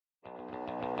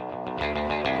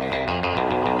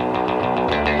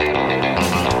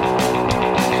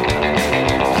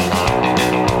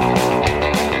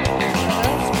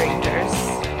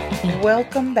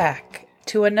Welcome back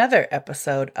to another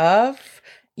episode of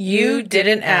You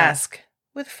Didn't Ask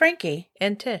with Frankie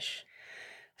and Tish.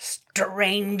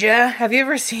 Stranger. Have you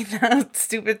ever seen that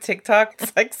stupid TikTok?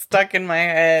 It's like stuck in my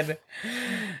head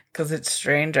because it's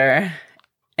stranger.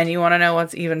 And you want to know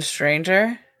what's even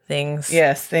stranger? Things.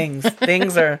 Yes, things.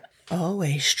 Things are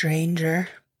always stranger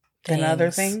than other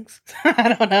things.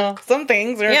 I don't know. Some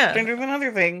things are stranger than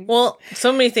other things. Well,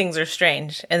 so many things are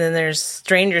strange. And then there's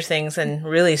stranger things and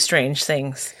really strange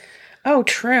things. Oh,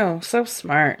 true. So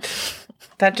smart.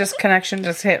 That connection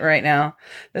just hit right now.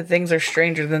 The things are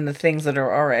stranger than the things that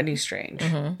are already strange.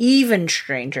 Mm-hmm. Even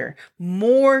stranger.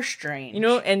 More strange. You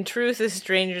know, and truth is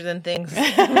stranger than things.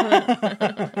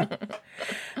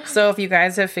 So if you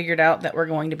guys have figured out that we're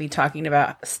going to be talking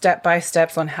about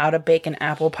step-by-steps on how to bake an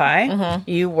apple pie,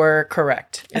 you were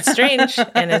correct. It's strange,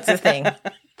 and it's a thing.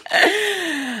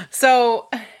 So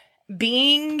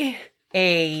being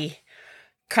a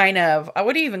kind of,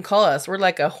 what do you even call us? We're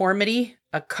like a hormity.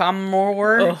 A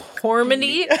comor. A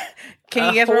hormity? Can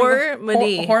you get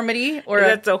hormity? Hormity? Or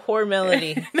that's a whore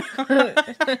melody.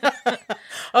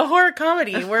 A horror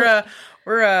comedy. We're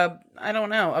a I don't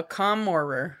know, a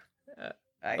commorer.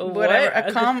 Whatever.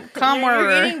 A commorer.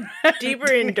 You're getting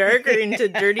deeper and darker into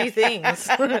dirty things.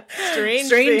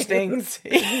 Strange things.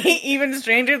 Even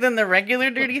stranger than the regular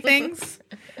dirty things.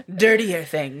 Dirtier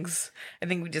things. I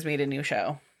think we just made a new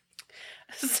show.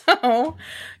 So,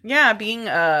 yeah, being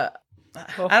a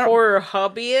horror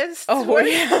hobbyist?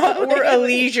 Or a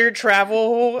leisure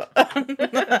travel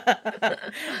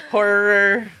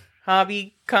horror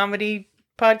hobby comedy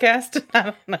podcast. I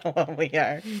don't know what we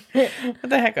are. What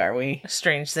the heck are we?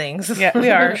 Strange things. Yeah, we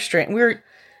are strange. We're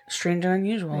strange and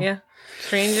unusual. Yeah.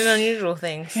 Strange and unusual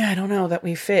things. Yeah, I don't know that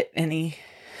we fit any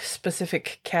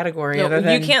specific category other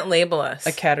than you can't label us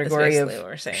a category of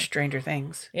Stranger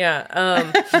Things.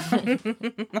 Yeah.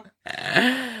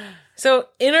 So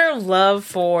in our love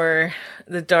for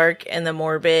the dark and the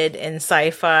morbid and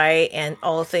sci-fi and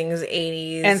all things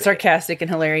 80s and sarcastic and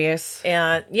hilarious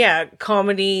and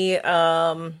comedy,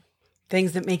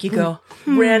 things that make you go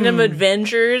random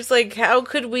adventures, like how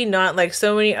could we not, like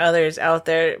so many others out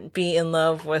there, be in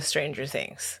love with Stranger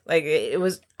Things? Like it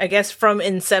was, I guess, from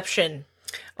inception.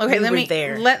 Okay, let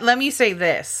me say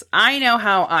this. I know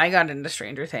how I got into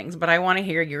Stranger Things, but I want to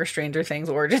hear your Stranger Things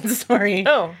origin story.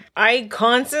 Oh, I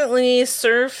constantly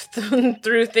surf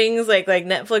through things like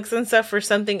Netflix and stuff for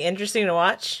something interesting to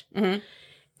watch. Mm-hmm.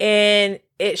 And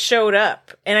it showed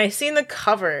up. And I seen the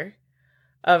cover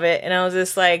of it, and I was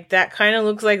just like, that kind of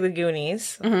looks like the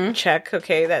Goonies. Mm-hmm. Check.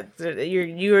 Okay, that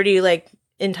you already like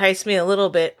enticed me a little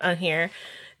bit on here.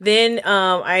 Then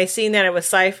I seen that it was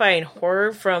sci-fi and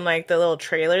horror from like the little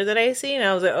trailer that I seen.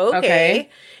 I was like, okay.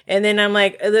 And then I'm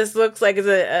like, this looks like it's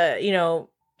a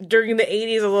during the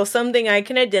 80s, a little something I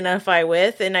can identify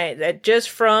with. And I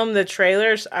just from the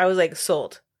trailers, I was like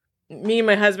sold. Me and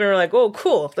my husband were like, oh,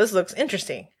 cool. This looks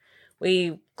interesting.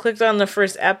 We clicked on the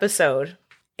first episode.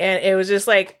 And it was just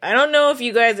like, I don't know if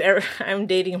you guys ever, I'm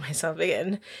dating myself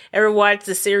again, ever watched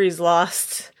the series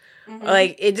Lost. Mm-hmm.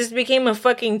 Like, it just became a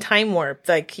fucking time warp.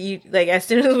 Like, as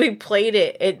soon as we played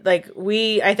it,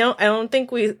 I don't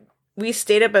think we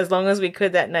stayed up as long as we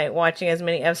could that night watching as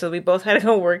many episodes. We both had to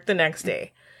go work the next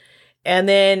day. And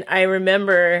then I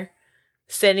remember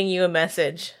sending you a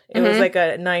message. It was like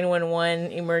a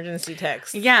 911 emergency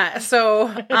text. Yeah,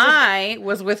 so I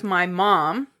was with my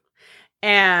mom,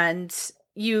 and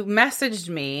you messaged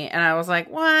me, and I was like,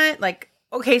 what? Like,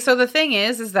 okay, so the thing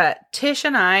is that Tish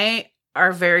and I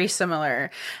are very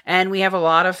similar, and we have a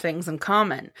lot of things in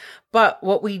common. But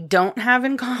what we don't have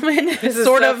in common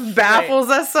sort of baffles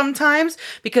us sometimes,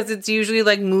 because it's usually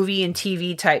like movie and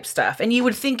TV type stuff. And you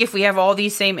would think if we have all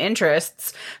these same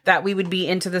interests that we would be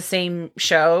into the same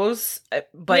shows,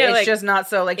 but it's just not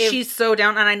so. Like, she's so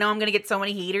down, and I know I'm going to get so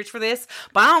many haters for this,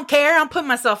 but I don't care. I'm putting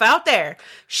myself out there.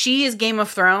 She is Game of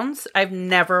Thrones. I've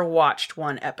never watched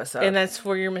one episode. And that's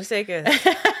where your mistake is.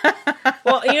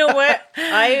 Well, you know what?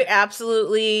 I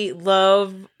absolutely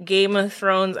love Game of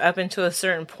Thrones up until a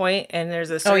certain point, and there's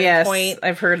a certain point.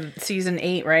 I've heard season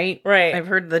 8, right? Right. I've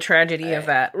heard the tragedy of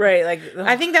that. Right. Like,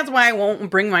 I think that's why I won't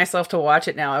bring myself to watch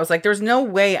it now. I was like, there's no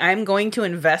way I'm going to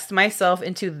invest myself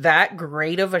into that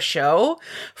great of a show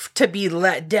to be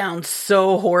let down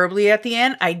so horribly at the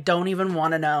end. I don't even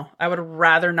want to know. I would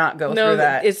rather not go through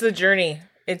that. It's the journey.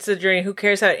 It's the journey. Who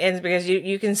cares how it ends? Because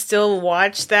you can still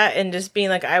watch that and just being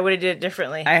like, I would have did it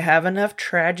differently. I have enough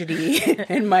tragedy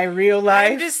in my real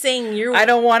life. I'm just saying I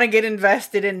don't want to get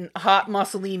invested in hot,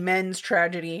 muscly men's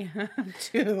tragedy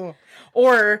too.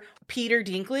 Or Peter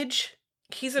Dinklage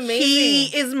He's amazing.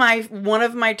 He is one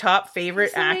of my top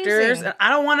favorite actors, and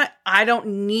I don't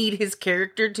need his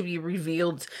character to be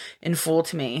revealed in full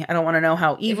to me. I don't want to know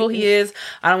how evil he is.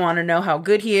 I don't want to know how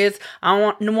good he is. I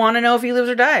want to know if he lives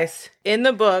or dies. In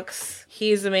the books,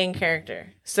 he's the main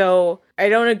character. So I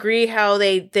don't agree how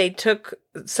they took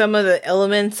some of the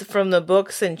elements from the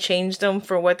books and changed them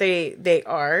for what they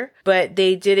are. But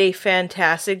they did a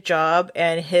fantastic job,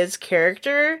 and his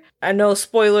character, I know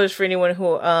spoilers for anyone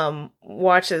who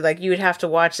watches, like, you would have to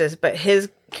watch this, but his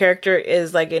character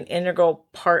is like an integral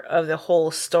part of the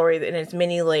whole story, and it's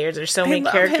many layers. There's so many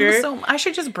characters. I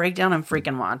should just break down and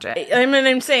freaking watch it. I mean,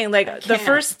 I'm saying, like, the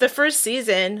first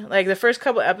season, like the first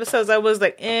couple episodes, I was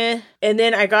like, eh, and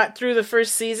then I got through the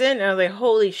first season, and I was like,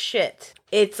 holy shit!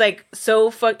 It's like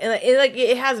so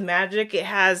it has magic. It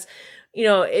has, you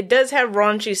know, it does have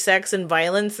raunchy sex and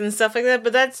violence and stuff like that,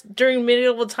 but that's during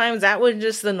medieval times. That was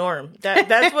just the norm.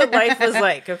 That's what life was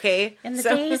like, okay? In the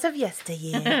days of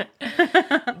yesteryear.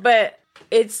 But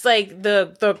it's like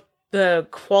the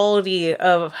quality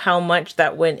of how much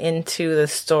that went into the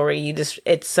story.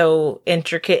 It's so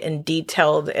intricate and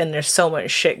detailed, and there's so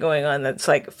much shit going on that's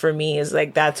like, for me, is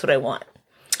like, that's what I want.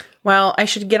 Well, I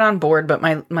should get on board, but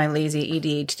my lazy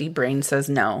ADHD brain says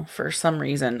no for some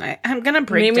reason. I'm going to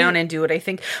break down and do it, I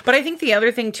think. But I think the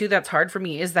other thing, too, that's hard for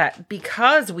me is that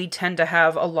because we tend to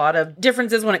have a lot of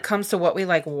differences when it comes to what we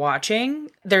like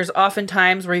watching, there's often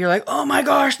times where you're like, oh my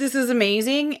gosh, this is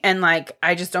amazing. And like,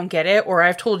 I just don't get it. Or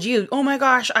I've told you, oh my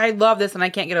gosh, I love this and I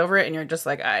can't get over it. And you're just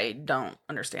like, I don't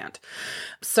understand.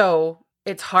 So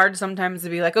it's hard sometimes to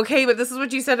be like, okay, but this is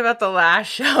what you said about the last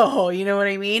show. You know what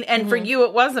I mean? And for you,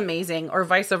 it was amazing, or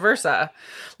vice versa.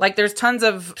 Like, there's tons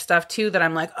of stuff too that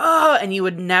I'm like, oh, and you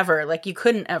would never, like, you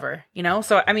couldn't ever, you know?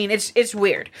 So, I mean, it's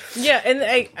weird. Yeah. And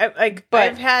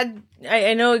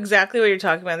I know exactly what you're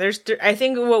talking about. I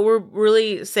think what we're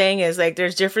really saying is, like,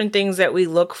 there's different things that we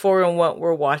look for in what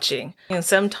we're watching. And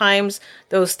sometimes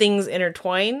those things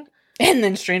intertwine. And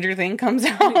then Stranger Things comes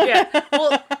out. Yeah.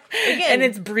 Well, again. And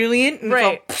it's brilliant. And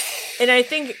right. And I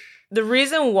think the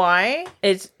reason why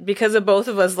is because of both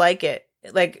of us like it.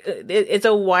 Like, it's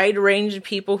a wide range of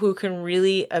people who can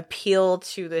really appeal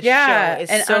to the show.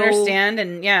 It's and so understand,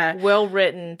 and well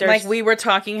written. Like, we were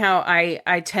talking how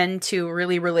I tend to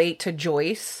really relate to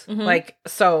Joyce. Like,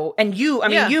 so, and you, I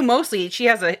mean, you mostly, she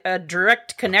has a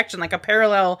direct connection, like a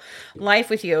parallel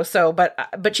life with you. So,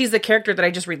 but she's the character that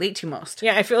I just relate to most.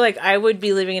 Yeah, I feel like I would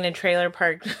be living in a trailer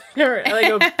park or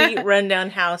like a beat rundown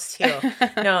house too.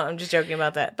 No, I'm just joking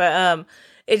about that. But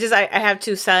it just, I have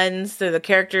two sons. So the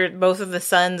character, both of the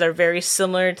sons are very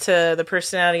similar to the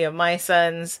personality of my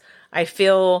sons. I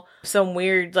feel some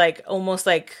weird, like, almost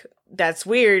like that's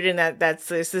weird, and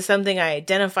this is something I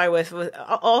identify with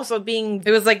also being.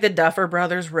 It was like the Duffer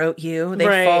Brothers wrote you.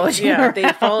 They followed you. Yeah,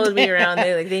 they followed me around.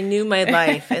 They knew my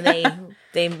life, and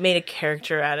they made a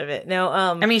character out of it. Now,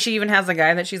 I mean, she even has a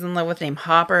guy that she's in love with named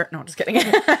Hopper. No, just kidding.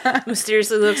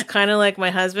 Mysteriously looks kind of like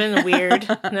my husband. Weird.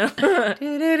 No.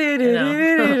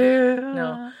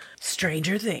 No.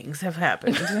 Stranger things have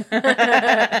happened.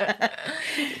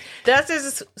 That's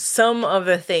just some of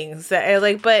the things that I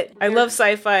like, but I love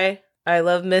sci-fi. I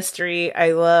love mystery.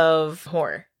 I love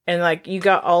horror. And like, you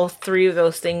got all three of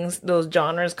those things, those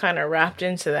genres kind of wrapped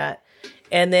into that.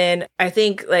 And then I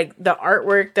think like the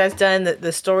artwork that's done,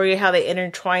 the story, how they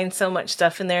intertwine so much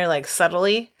stuff in there, like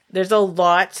subtly. There's a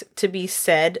lot to be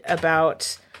said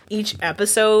about each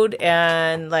episode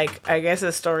and like, I guess,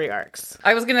 the story arcs.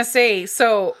 I was gonna say,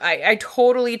 so I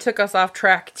totally took us off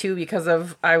track too because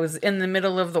of I was in the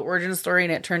middle of the origin story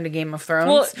and it turned to Game of Thrones.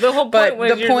 Well, the whole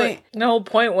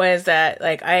point was that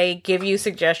like I give you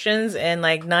suggestions and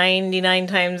like 99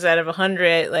 times out of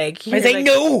 100, like I say like,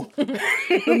 no.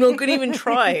 I'm not gonna even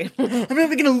try. I'm not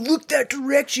even gonna look that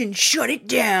direction. Shut it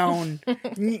down.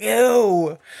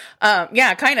 No.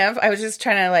 Yeah, kind of. I was just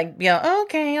trying to like be like, oh,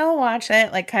 okay, I'll watch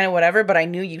it, like kind of whatever. But I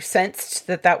knew you sensed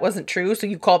that wasn't true, so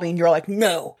you called me and you're like,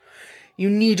 no, you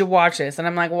need to watch this. And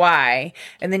I'm like, why?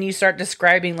 And then you start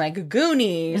describing like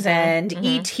Goonies and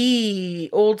E.T.,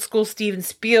 old school Steven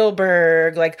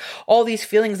Spielberg, like all these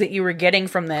feelings that you were getting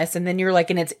from this. And then you're like,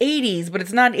 and it's 80s, but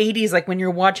it's not 80s like when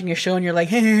you're watching a show and you're like,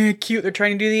 hey, cute, they're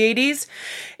trying to do the 80s.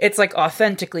 It's like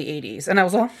authentically 80s. And I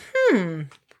was like,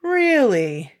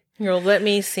 really? You'll let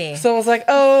me see. So I was like,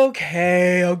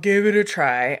 okay, I'll give it a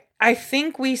try. I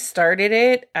think we started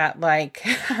it at like,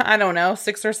 I don't know,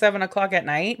 6 or 7 o'clock at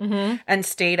night and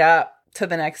stayed up to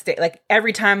the next day. Like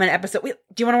every time an episode, do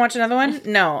you want to watch another one?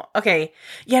 No. Okay.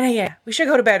 Yeah. We should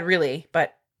go to bed really,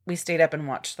 but we stayed up and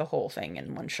watched the whole thing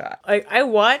in one shot. I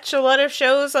watch a lot of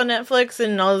shows on Netflix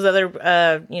and all those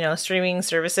other, streaming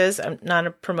services. I'm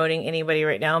not promoting anybody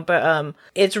right now, but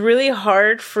it's really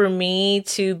hard for me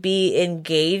to be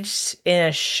engaged in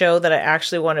a show that I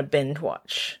actually want to binge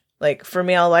watch. Like, for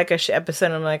me, I'll like a episode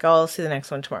and I'm like, oh, I'll see the next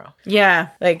one tomorrow. Yeah.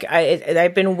 Like,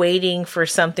 I've been waiting for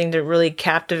something to really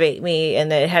captivate me,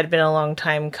 and it had been a long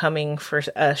time coming for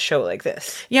a show like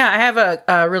this. Yeah, I have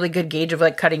a really good gauge of,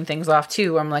 like, cutting things off,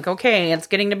 too. I'm like, okay, it's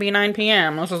getting to be 9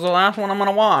 p.m. This is the last one I'm going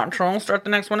to watch. I'll start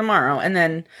the next one tomorrow. And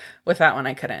then with that one,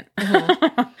 I couldn't.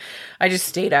 Mm-hmm. I just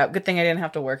stayed out. Good thing I didn't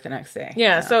have to work the next day.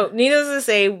 Yeah, so needless to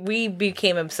say, we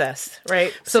became obsessed,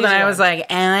 right? So then I was like,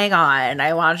 oh my God,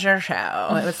 I watched your show.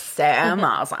 It was so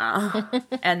awesome.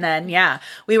 And then, yeah,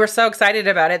 we were so excited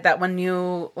about it that when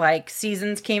new, like,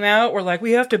 seasons came out, we're like,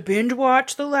 we have to binge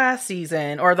watch the last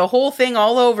season or the whole thing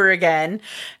all over again.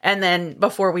 And then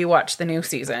before we watch the new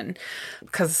season,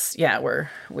 because, yeah, we're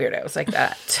weirdos like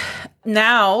that.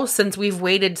 Now, since we've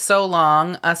waited so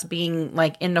long, us being,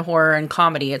 like, into horror and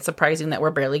comedy, it's surprising that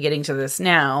we're barely getting to this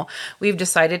now. We've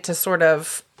decided to sort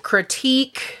of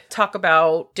critique, talk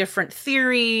about different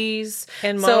theories,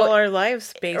 and model our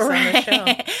lives based on the show.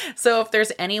 So if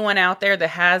there's anyone out there that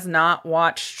has not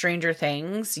watched Stranger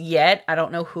Things yet, I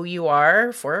don't know who you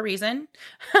are for a reason.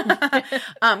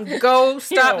 Go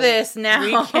stop this now.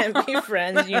 We can't be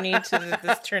friends. You need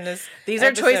to turn this. These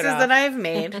are choices that I've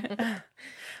made.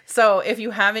 So if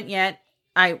you haven't yet,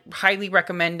 I highly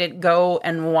recommend it. Go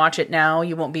and watch it now.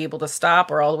 You won't be able to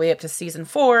stop, or all the way up to season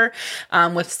 4.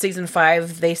 With season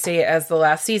 5, they say it as the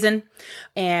last season.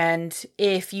 And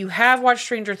if you have watched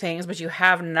Stranger Things, but you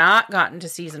have not gotten to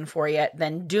season 4 yet,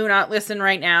 then do not listen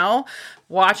right now.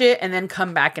 Watch it and then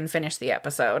come back and finish the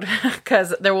episode,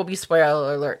 because there will be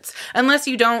spoiler alerts. Unless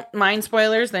you don't mind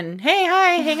spoilers, then hey,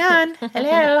 hi, hang on.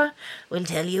 Hello. We'll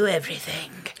tell you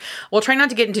everything. We'll try not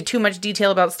to get into too much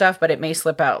detail about stuff, but it may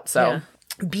slip out. So. Yeah.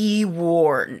 Be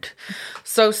warned.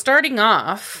 So starting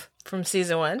off from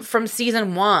season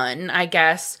 1, I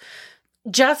guess,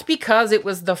 just because it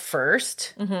was the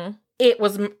first, it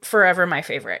was forever my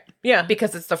favorite. Yeah.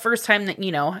 Because it's the first time that,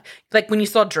 like when you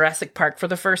saw Jurassic Park for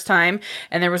the first time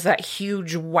and there was that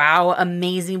huge, wow,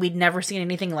 amazing, we'd never seen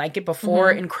anything like it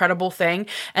before, incredible thing.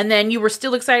 And then you were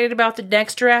still excited about the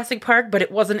next Jurassic Park, but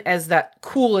it wasn't as that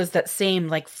cool as that same,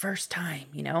 like, first time,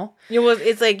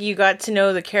 It's like you got to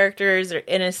know the characters, they're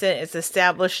innocent, it's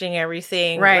establishing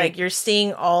everything. Right. Like you're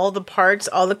seeing all the parts,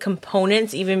 all the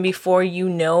components, even before you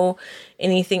know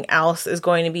anything else is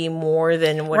going to be more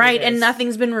than what it is. And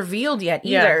nothing's been revealed yet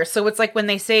either. Yeah. So it's like when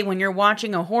they say when you're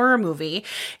watching a horror movie,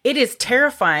 it is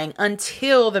terrifying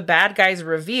until the bad guy's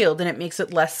revealed, and it makes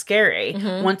it less scary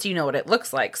once you know what it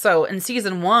looks like. So in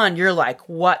season 1, you're like,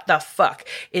 what the fuck?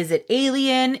 Is it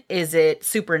alien? Is it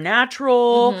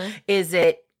supernatural? Is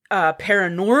it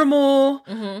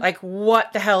paranormal? Like,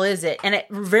 what the hell is it? And it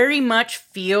very much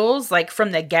feels like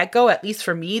from the get-go, at least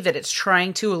for me, that it's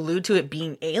trying to allude to it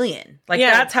being alien. Like,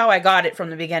 that's how I got it from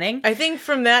the beginning. I think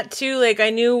from that too, like,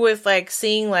 I knew with like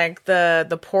seeing like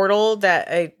the portal that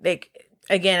I like.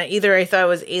 Again, either I thought it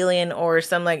was alien or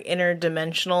some like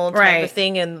interdimensional type of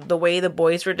thing, and the way the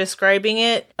boys were describing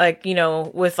it, like,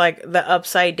 with like the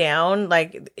upside down,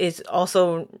 like it's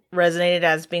also resonated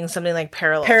as being something like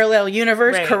parallel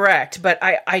universe, correct? But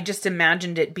I just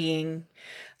imagined it being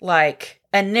like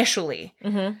initially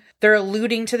they're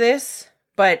alluding to this,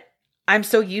 but I'm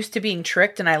so used to being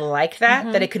tricked, and I like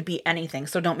that it could be anything.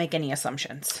 So don't make any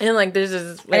assumptions. And like there's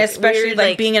this, like, and especially weird,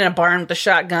 like being in a barn with a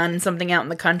shotgun, something out in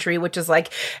the country, which is like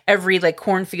every like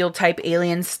cornfield type,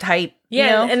 aliens type.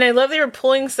 Yeah, and I love they were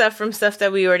pulling stuff from stuff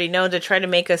that we already know to try to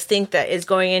make us think that is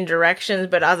going in directions,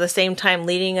 but at the same time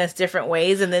leading us different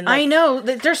ways. And then I know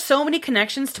there's so many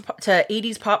connections to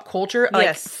 80s pop culture,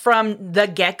 like from the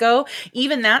get-go.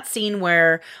 Even that scene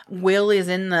where Will is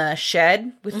in the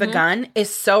shed with the gun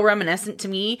is so reminiscent to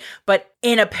me, but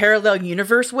in a parallel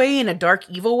universe way, in a dark,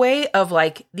 evil way of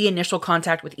like the initial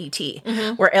contact with E.T.,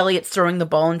 where Elliot's throwing the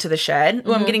ball into the shed.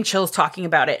 Ooh, I'm getting chills talking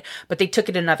about it, but they took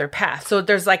it another path. So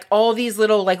there's like all these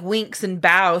little like winks and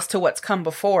bows to what's come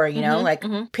before, like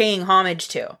paying homage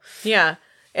to. Yeah.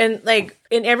 And like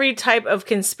in every type of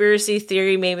conspiracy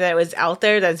theory maybe that was out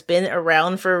there that's been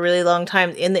around for a really long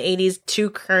time in the 80s to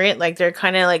current, like they're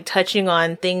kind of like touching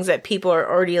on things that people are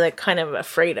already like kind of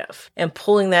afraid of and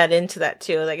pulling that into that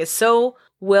too. Like it's so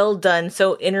well done,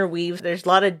 so interweaved. There's a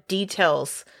lot of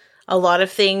details, a lot of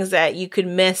things that you could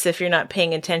miss if you're not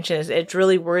paying attention. It's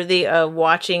really worthy of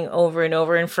watching over and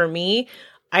over. And for me,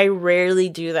 I rarely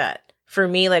do that. For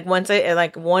me, like once I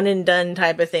like one and done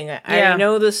type of thing. I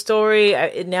know the story.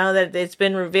 Now that it's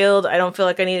been revealed, I don't feel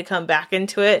like I need to come back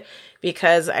into it.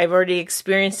 because I've already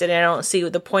experienced it and I don't see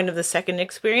the point of the second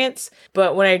experience.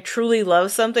 But when I truly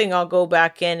love something, I'll go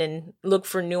back in and look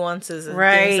for nuances and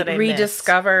things that I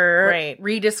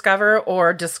rediscover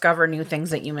or discover new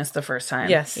things that you missed the first time.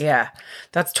 Yes. Yeah.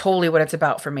 That's totally what it's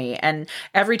about for me. And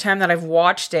every time that I've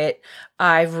watched it,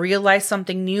 I've realized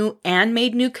something new and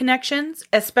made new connections,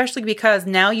 especially because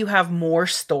now you have more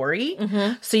story.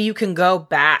 So you can go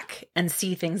back and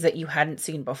see things that you hadn't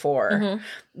seen before,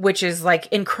 which is like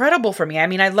incredible for me. I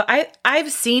mean,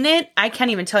 I've seen it. I can't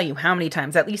even tell you how many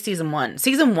times, at least season 1.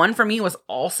 Season 1 for me was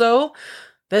also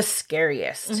the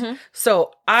scariest.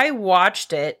 So I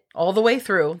watched it all the way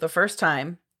through the first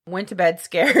time. Went to bed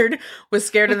scared, was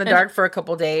scared in the dark for a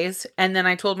couple days. And then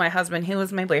I told my husband, who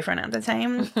was my boyfriend at the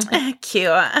time,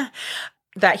 cute,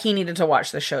 that he needed to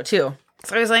watch the show too.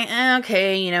 So I was like,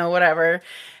 okay, whatever.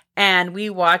 And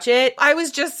we watch it. I was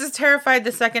just as terrified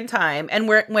the second time. And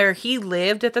where he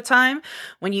lived at the time,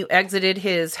 when you exited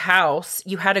his house,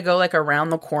 you had to go like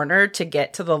around the corner to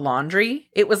get to the laundry.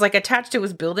 It was like attached to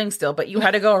his building still, but you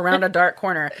had to go around a dark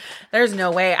corner. There's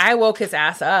no way. I woke his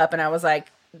ass up and I was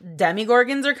like,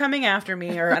 Demogorgons are coming after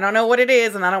me, or I don't know what it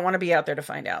is, and I don't want to be out there to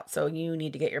find out. So you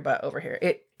need to get your butt over here.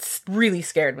 It really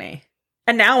scared me.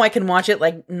 And now I can watch it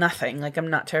like nothing. Like I'm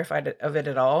not terrified of it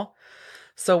at all.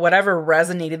 So whatever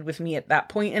resonated with me at that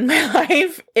point in my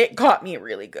life, it caught me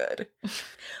really good.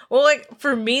 Well, like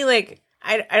for me, like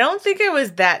I don't think I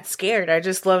was that scared. I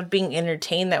just loved being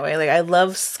entertained that way. Like I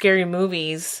love scary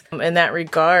movies in that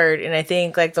regard. And I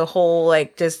think like the whole,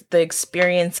 like just the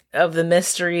experience of the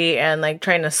mystery and like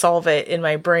trying to solve it in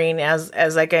my brain as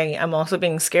like I'm also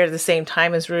being scared at the same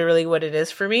time is really, really what it is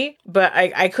for me. But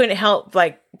I couldn't help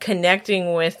like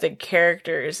connecting with the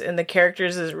characters, and the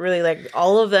characters is really like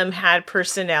all of them had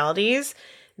personalities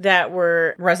that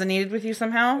were resonated with you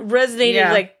somehow.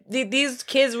 Like these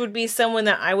kids would be someone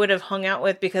that I would have hung out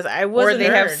with because I was or they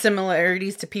have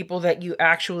similarities to people that you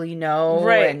actually know,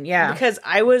 right? And because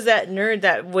I was that nerd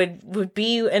that would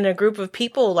be in a group of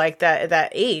people like that at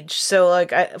that age. So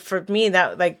like for me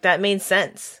that made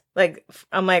sense. Like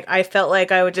I'm like I felt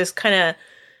like I would just kind of,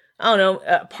 I don't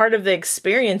know, part of the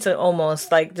experience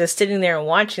almost, like just sitting there and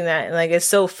watching that, and like it's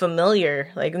so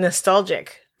familiar, like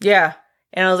nostalgic. Yeah.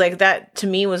 And I was like, that to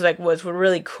me was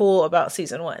really cool about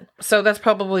season 1. So that's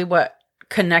probably what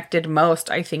connected most,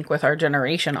 I think, with our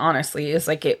generation, honestly, is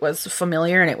like it was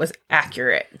familiar and it was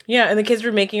accurate. Yeah, and the kids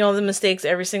were making all the mistakes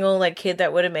every single like kid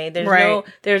that would have made.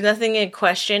 There's nothing in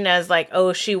question as like,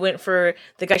 oh, she went for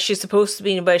the guy she's supposed to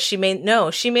be, but she made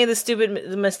the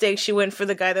stupid mistake. She went for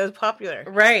the guy that was popular.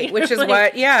 Right, which is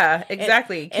like,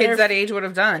 exactly. Kids that age would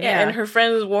have done. Yeah, and her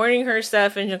friend was warning her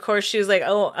stuff, and of course she was like,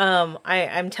 oh,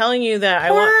 I'm telling you that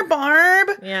Poor Barb.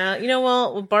 Yeah,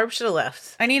 well, Barb should have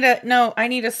left. I need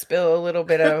to spill a little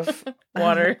bit of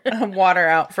water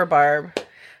out for Barb,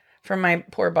 for my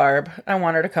poor Barb. I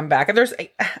want her to come back.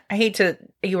 I hate to,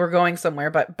 you were going somewhere,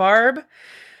 but Barb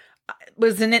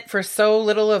was in it for so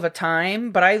little of a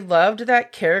time, but I loved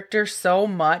that character so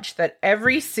much that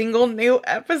every single new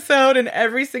episode and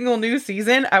every single new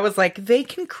season, I was like, they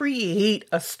can create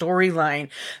a storyline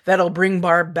that'll bring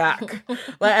Barb back. And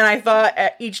I thought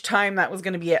at each time that was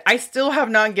going to be it. I still have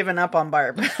not given up on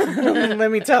Barb. Let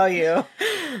me tell you.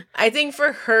 I think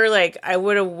for her, like, I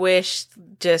would have wished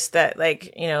just that,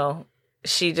 like,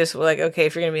 she just was like, okay,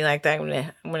 if you're gonna be like that,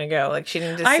 I'm gonna go. Like, she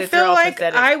didn't just sit there all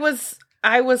pathetic.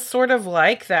 I was sort of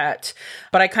like that,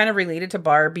 but I kind of related to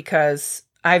Barb because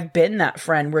I've been that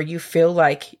friend where you feel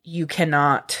like you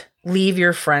cannot leave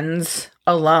your friends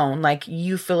alone. Like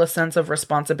you feel a sense of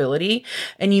responsibility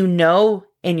and you know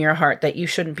in your heart that you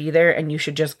shouldn't be there and you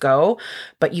should just go,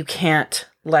 but you can't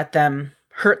let them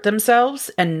hurt themselves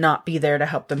and not be there to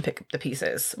help them pick up the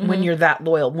pieces when you're that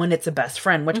loyal, when it's a best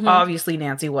friend, which obviously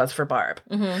Nancy was for Barb.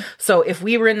 So if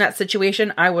we were in that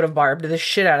situation, I would have barbed the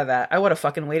shit out of that. I would have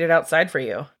fucking waited outside for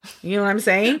you. You know what I'm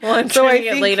saying? Well, I'm trying to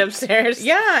get laid upstairs.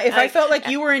 Yeah, if I felt like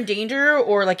you were in danger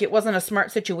or like it wasn't a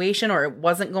smart situation or it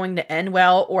wasn't going to end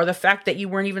well or the fact that you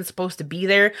weren't even supposed to be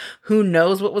there, who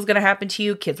knows what was going to happen to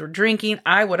you? Kids were drinking.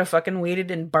 I would have fucking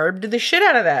waited and barbed the shit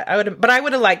out of that. I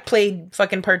would have like played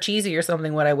fucking Parcheesi or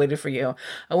something when I waited for you.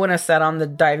 I wouldn't have sat on the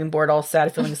diving board all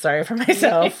sad feeling sorry for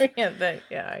myself.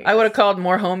 I would have called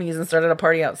more homies and started a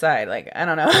party outside. Like, I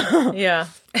don't know. Yeah.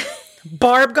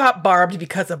 Barb got barbed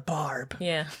because of Barb.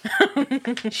 Yeah.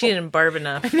 She didn't barb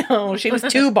enough. No, she was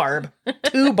too Barb.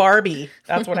 Too Barbie.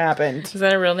 That's what happened. Is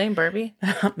that a real name, Barbie?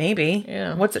 Maybe.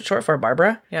 Yeah. What's it short for?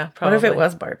 Barbara? Yeah, probably. What if it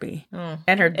was Barbie? Oh.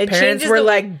 And her parents were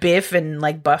like Biff and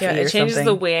like Buffy or something. Yeah, it changes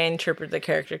the way I interpret the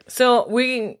character. So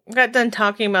we got done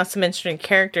talking about some interesting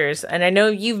characters, and I know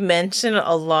you've mentioned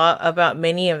a lot about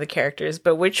many of the characters,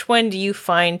 but which one do you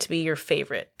find to be your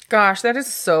favorite? Gosh, that is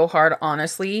so hard,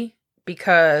 honestly,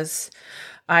 because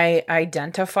I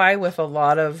identify with a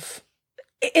lot of...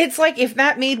 It's like if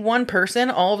that made one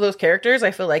person, all of those characters, I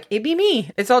feel like it'd be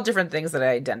me. It's all different things that I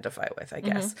identify with, I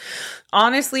guess.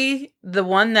 Honestly, the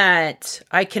one that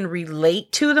I can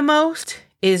relate to the most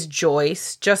is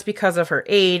Joyce, just because of her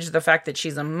age, the fact that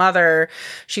she's a mother,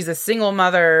 she's a single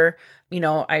mother. You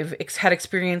know, I've had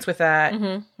experience with that.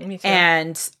 Me too.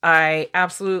 And I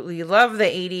absolutely love the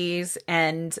 80s.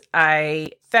 And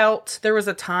I felt there was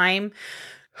a time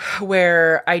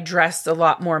where I dressed a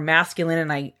lot more masculine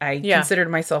and I considered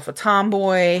myself a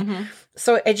tomboy.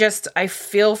 So I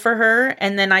feel for her.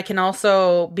 And then I can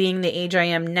also, being the age I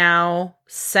am now,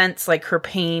 sense like her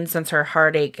pain, sense her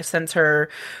heartache, sense her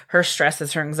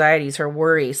stresses, her anxieties, her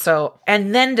worries. So,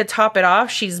 and then to top it off,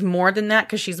 she's more than that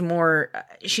because she's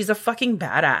a fucking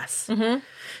badass.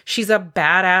 She's a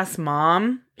badass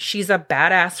mom. She's a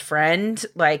badass friend.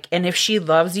 Like, and if she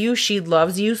loves you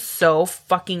so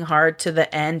fucking hard to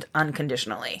the end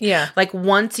unconditionally. Yeah. Like,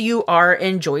 once you are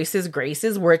in Joyce's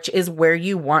graces, which is where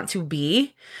you want to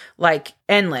be, like,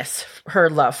 endless her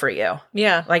love for you.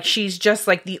 Yeah. Like, she's just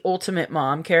like the ultimate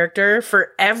mom character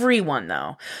for everyone,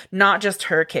 though, not just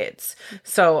her kids.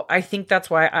 So I think that's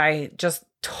why I just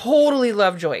totally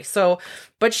love Joyce. So,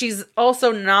 but she's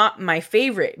also not my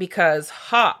favorite because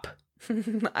Hop,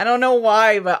 I don't know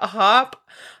why, but Hop,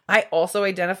 I also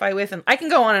identify with, and I can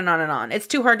go on and on and on. It's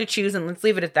too hard to choose, and let's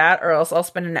leave it at that, or else I'll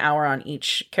spend an hour on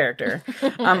each character.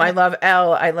 I love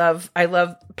Elle. I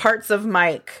love parts of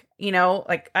Mike. You know,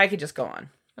 like I could just go on.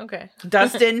 Okay.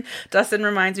 Dustin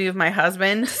reminds me of my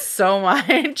husband so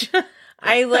much.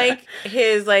 I like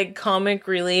his like comic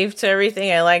relief to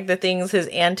everything. I like the things, his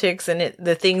antics, and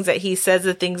the things that he says,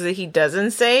 the things that he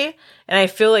doesn't say. And I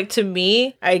feel like, to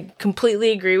me, I completely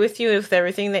agree with you with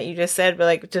everything that you just said. But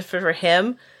like, just for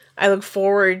him, I look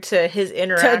forward to his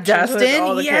interaction with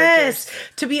all the characters.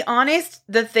 To be honest,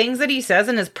 the things that he says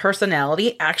in his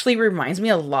personality actually reminds me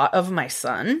a lot of my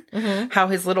son. How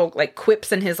his little like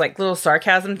quips and his like little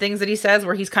sarcasm things that he says,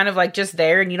 where he's kind of like just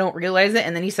there and you don't realize it,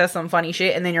 and then he says some funny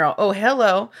shit, and then you're all, oh,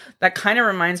 hello. That kind of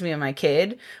reminds me of my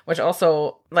kid, which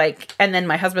also like, and then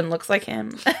my husband looks like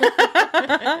him.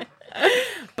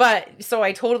 But so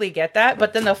I totally get that.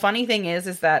 But then the funny thing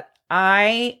is that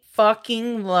I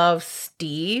fucking love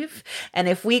Steve. And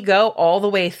if we go all the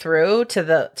way through to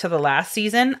the last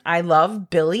season, I love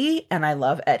Billy and I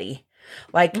love Eddie.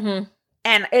 Like,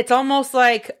 and it's almost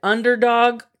like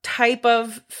underdog type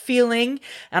of feeling.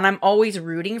 And I'm always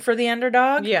rooting for the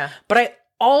underdog. Yeah. But I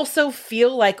also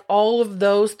feel like all of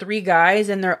those three guys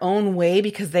in their own way,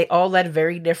 because they all led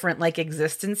very different like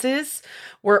existences,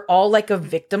 were all like a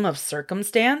victim of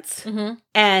circumstance.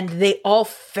 And they all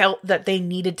felt that they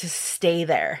needed to stay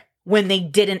there when they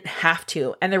didn't have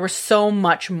to. And there was so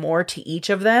much more to each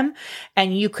of them.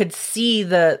 And you could see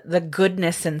the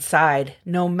goodness inside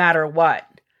no matter what.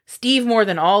 Steve, more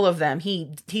than all of them,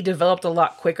 he developed a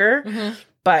lot quicker.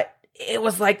 But it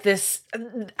was like this,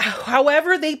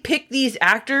 however they pick these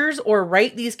actors or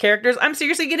write these characters, I'm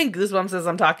seriously getting goosebumps as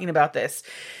I'm talking about this.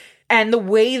 And the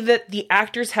way that the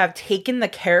actors have taken the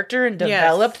character and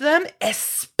developed them,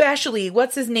 especially,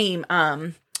 what's his name?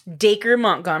 Dacre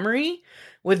Montgomery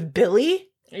with Billy.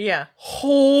 Yeah.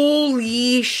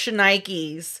 Holy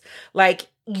shnikes. Like,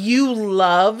 you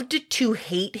loved to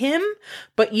hate him,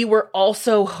 but you were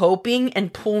also hoping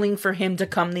and pulling for him to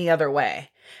come the other way.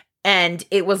 And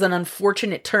it was an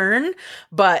unfortunate turn,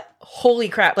 but holy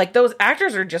crap, like those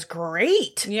actors are just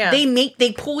great. Yeah.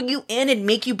 They pull you in and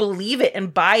make you believe it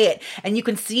and buy it. And you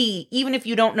can see, even if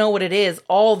you don't know what it is,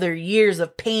 all their years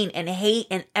of pain and hate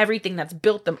and everything that's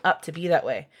built them up to be that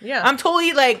way. Yeah. I'm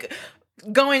totally like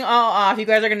going all off. You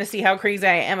guys are going to see how crazy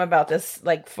I am about this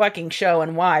like fucking show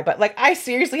and why. But like, I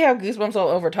seriously have goosebumps all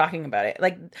over talking about it.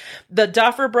 Like, the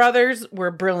Duffer Brothers were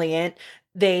brilliant.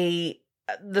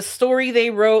 The story they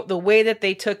wrote, the way that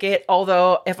they took it,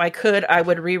 although if I could, I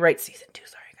would rewrite season 2.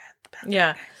 Sorry, guys.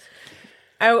 Yeah.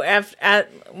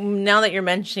 Now that you're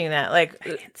mentioning that, like,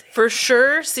 for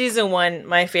sure, season 1,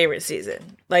 my favorite season.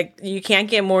 Like, you can't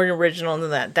get more original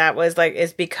than that. That was like,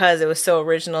 it's because it was so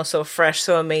original, so fresh,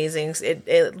 so amazing.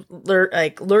 It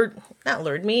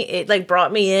lured me. It like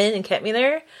brought me in and kept me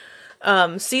there.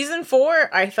 Season 4,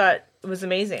 I thought was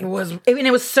amazing.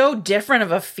 It was so different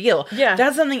of a feel. Yeah.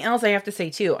 That's something else I have to say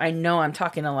too. I know I'm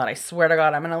talking a lot. I swear to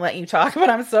God, I'm going to let you talk, but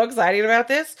I'm so excited about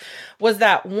this. Was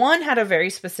that one had a very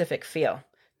specific feel.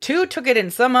 Two took it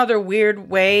in some other weird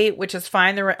way, which is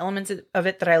fine. There were elements of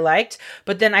it that I liked.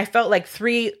 But then I felt like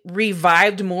three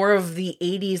revived more of the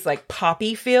 80s like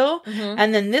poppy feel. Mm-hmm.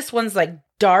 And then this one's like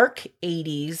dark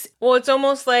 80s. Well, it's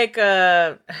almost like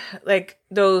those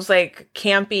like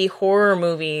campy horror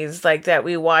movies like that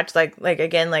we watch, like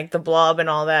again, like The Blob and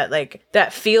all that, like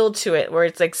that feel to it where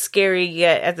it's like scary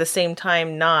yet at the same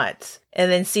time not.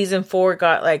 And then season 4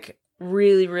 got like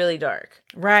really, really dark.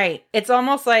 Right. It's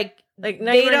almost like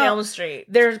Nightmare on Elm Street.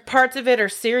 There's parts of it are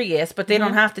serious, but they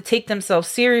don't have to take themselves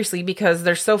seriously because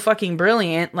they're so fucking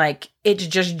brilliant. Like, it's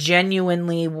just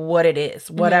genuinely what it is.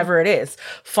 Whatever it is.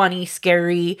 Funny,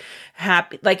 scary,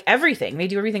 happy, like everything. They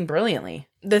do everything brilliantly.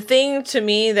 The thing to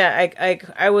me that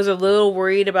I was a little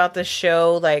worried about the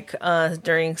show, like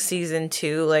during season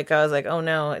 2, like I was like, oh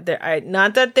no,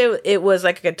 not that it was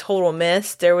like a total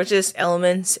miss. There was just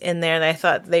elements in there that I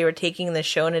thought they were taking the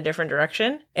show in a different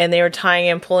direction, and they were tying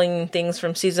and pulling things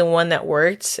from season 1 that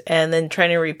worked, and then trying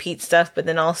to repeat stuff. But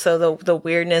then also the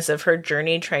weirdness of her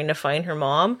journey trying to find her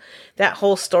mom. That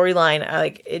whole storyline,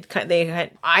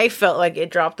 I felt like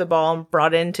it dropped the ball and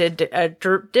brought into a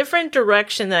different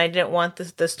direction that I didn't want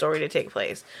the story to take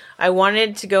place. I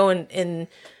wanted to go in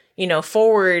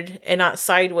forward and not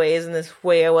sideways in this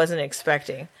way I wasn't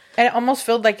expecting. And it almost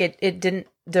felt like it didn't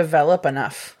develop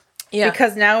enough. Yeah.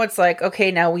 Because now it's like,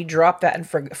 okay, now we dropped that and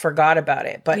forgot about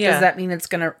it. But does that mean it's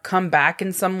going to come back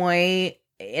in some way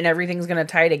and everything's going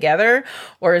to tie together?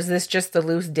 Or is this just the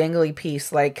loose dangly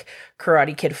piece like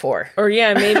Karate Kid 4? Or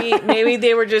maybe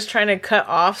they were just trying to cut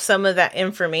off some of that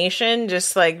information,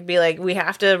 just like be like, we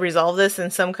have to resolve this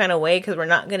in some kind of way because we're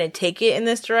not going to take it in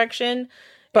this direction.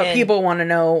 But people want to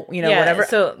know, whatever.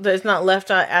 So it's not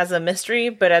left as a mystery,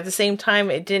 but at the same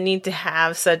time, it didn't need to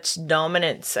have such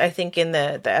dominance, I think, in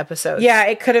the episodes. Yeah,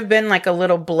 it could have been like a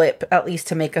little blip, at least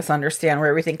to make us understand where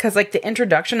everything, because like the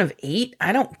introduction of 8,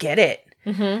 I don't get it.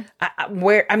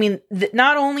 Mm-hmm.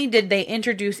 Not only did they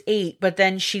introduce 8, but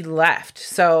then she left.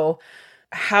 So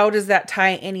how does that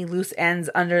tie any loose ends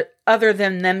other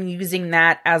than them using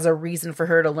that as a reason for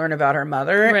her to learn about her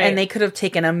mother? Right. And they could have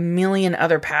taken a million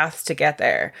other paths to get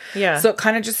there. Yeah. So it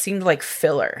kind of just seemed like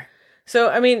filler.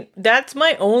 So, that's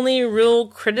my only real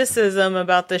criticism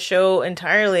about the show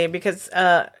entirely, because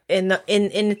in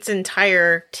its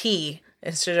entirety,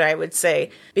 I would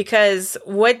say, because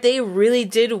what they really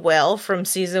did well from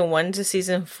season 1 to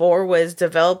season 4 was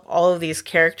develop all of these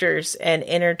characters and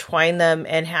intertwine them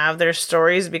and have their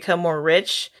stories become more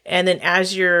rich. And then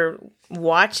as you're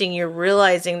watching, you're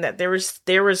realizing that there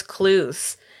was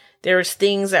clues. There was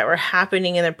things that were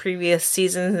happening in the previous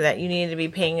seasons that you needed to be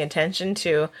paying attention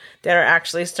to that are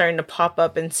actually starting to pop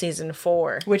up in season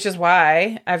 4. Which is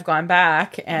why I've gone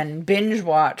back and binge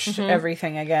watched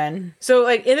everything again. So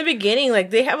like in the beginning,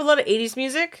 like they have a lot of 80s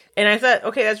music, and I thought,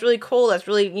 okay, that's really cool. That's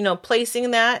really,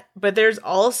 placing that. But there's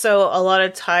also a lot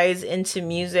of ties into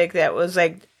music that was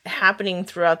like happening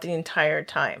throughout the entire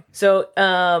time. So,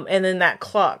 and then that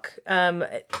clock,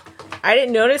 I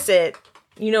didn't notice it.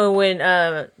 When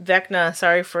Vecna,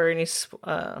 sorry for any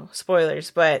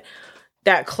spoilers, but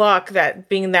that clock, that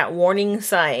being that warning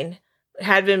sign,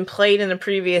 had been played in the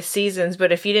previous seasons.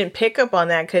 But if you didn't pick up on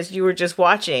that because you were just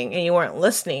watching and you weren't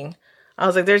listening, I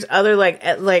was like, there's other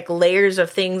like layers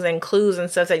of things and clues and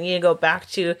stuff that you need to go back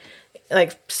to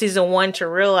like season 1 to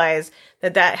realize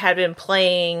that had been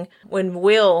playing when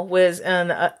Will was on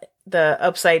the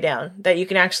Upside Down, that you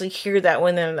can actually hear that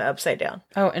when they're in the Upside Down.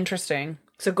 Oh, interesting.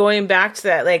 So going back to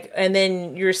that, like, and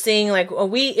then you're seeing like,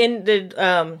 we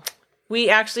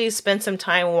actually spent some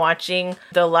time watching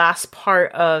the last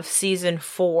part of season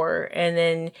 4, and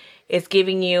then it's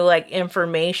giving you like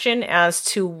information as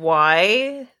to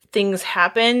why things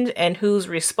happened and who's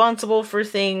responsible for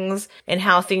things and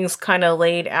how things kind of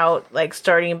laid out, like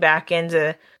starting back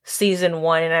into season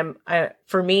 1. And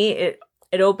for me,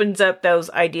 it opens up those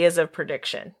ideas of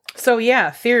prediction. So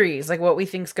yeah, theories, like what we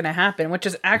think is going to happen, which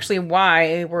is actually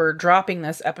why we're dropping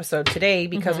this episode today,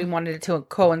 because we wanted it to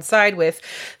coincide with.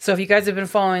 So if you guys have been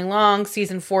following along,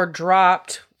 season 4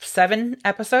 dropped 7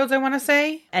 episodes, I want to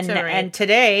say. And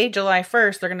today, July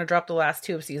 1st, they're going to drop the last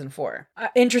 2 of season 4.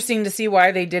 Interesting to see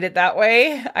why they did it that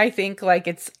way. I think like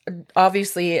it's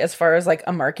obviously, as far as like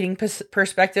a marketing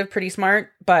perspective, pretty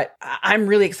smart. But I'm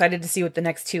really excited to see what the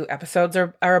next 2 episodes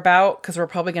are about, because we're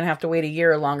probably going to have to wait a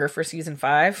year longer for season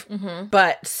 5.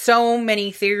 But so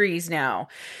many theories now.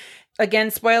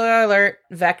 Again, spoiler alert,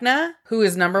 Vecna, who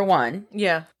is number 1.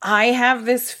 Yeah. I have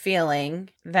this feeling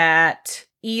that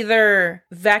either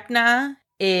Vecna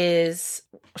is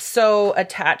so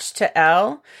attached to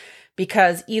Elle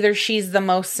because either she's the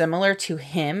most similar to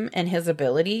him and his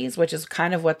abilities, which is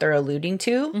kind of what they're alluding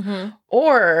to,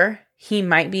 or he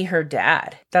might be her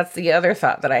dad. That's the other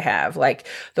thought that I have. Like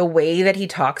the way that he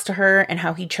talks to her and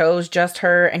how he chose just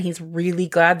her and he's really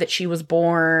glad that she was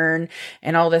born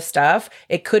and all this stuff.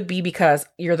 It could be because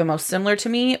you're the most similar to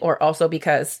me or also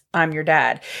because I'm your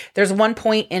dad. There's one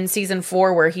point in season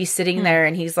 4 where he's sitting there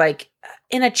and he's like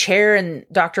in a chair and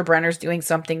Dr. Brenner's doing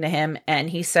something to him. And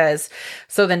he says,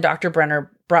 so then Dr. Brenner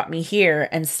brought me here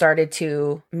and started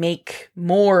to make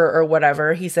more or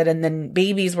whatever. He said, and then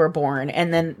babies were born.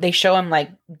 And then they show him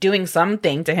like doing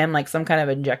something to him, like some kind of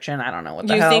injection. I don't know what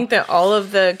the hell. Do you think that all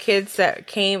of the kids that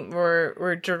came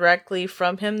were directly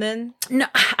from him then? No,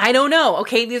 I don't know.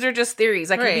 Okay, these are just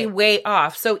theories. I could be way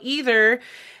off. So either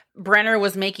Brenner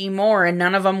was making more and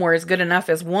none of them were as good enough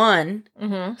as one.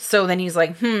 So then he's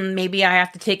like, maybe I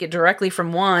have to take it directly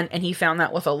from one. And he found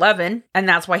that with 11. And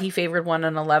that's why he favored 1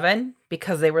 and 11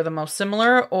 because they were the most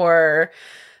similar. Or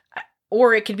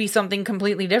it could be something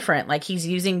completely different. Like he's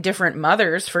using different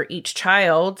mothers for each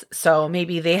child. So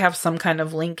maybe they have some kind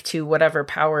of link to whatever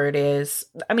power it is.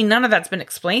 I mean, none of that's been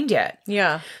explained yet.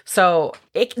 Yeah. So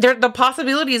the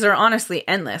possibilities are honestly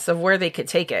endless of where they could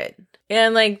take it.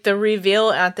 And like the reveal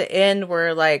at the end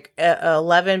where like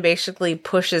 11 basically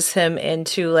pushes him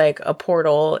into like a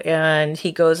portal and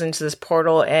he goes into this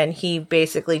portal and he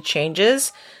basically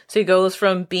changes. So he goes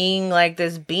from being like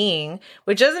this being,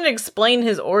 which doesn't explain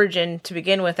his origin to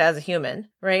begin with as a human,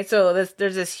 right? So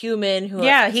there's this human who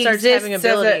he starts having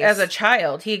abilities. As a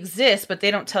child. He exists, but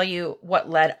they don't tell you what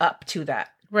led up to that.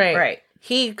 Right.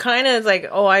 He kind of is like,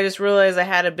 oh, I just realized I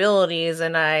had abilities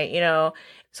and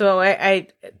so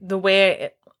the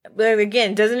way but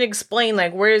again, doesn't explain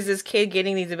like where is this kid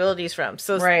getting these abilities from.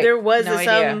 So there was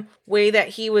some way that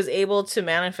he was able to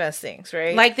manifest things,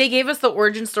 right? Like they gave us the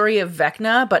origin story of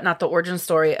Vecna, but not the origin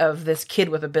story of this kid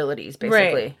with abilities,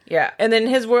 basically. Right. Yeah. And then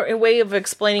his way of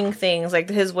explaining things, like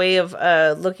his way of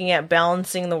looking at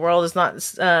balancing the world is not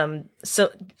so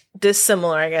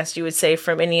dissimilar, I guess you would say,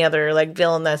 from any other like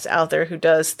villain that's out there who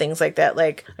does things like that.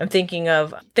 Like I'm thinking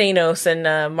of Thanos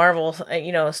and Marvel,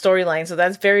 storyline. So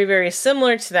that's very, very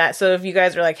similar to that. So if you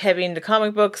guys are like heavy into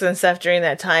comic books and stuff during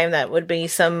that time, that would be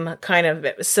some kind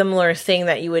of similar thing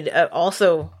that you would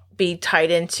also be tied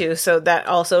into. So that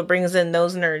also brings in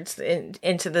those nerds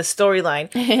into the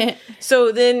storyline.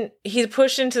 So then he's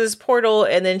pushed into this portal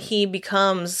and then he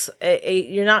becomes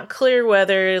you're not clear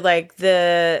whether like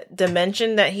the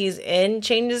dimension that he's in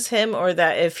changes him or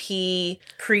that if he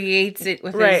creates it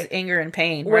with his anger and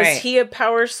pain. Was he a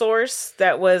power source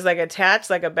that was like attached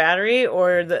like a battery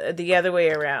or the other way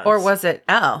around? Or was it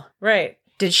Elle? Right.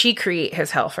 Did she create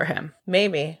his hell for him?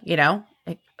 Maybe.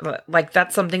 Like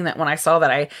that's something that when I saw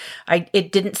that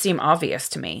it didn't seem obvious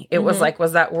to me. It was like,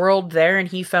 was that world there and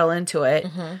he fell into it?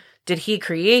 Did he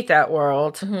create that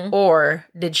world or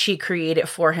did she create it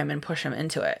for him and push him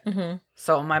into it?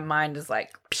 So my mind is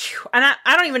like, phew. And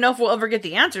I don't even know if we'll ever get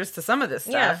the answers to some of this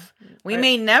stuff. Yeah. We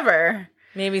may never.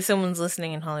 Maybe someone's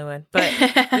listening in Hollywood, but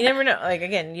you never know. Like,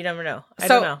 again, you never know. I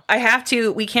don't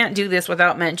know. We can't do this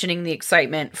without mentioning the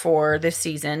excitement for this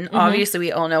season. Obviously,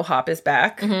 we all know Hop is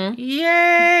back.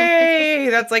 Yay!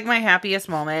 That's like my happiest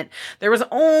moment. There was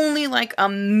only like a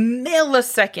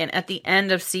millisecond at the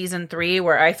end of season 3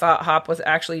 where I thought Hop was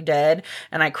actually dead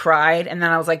and I cried. And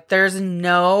then I was like, there's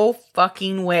no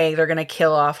fucking way they're going to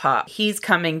kill off Hop. He's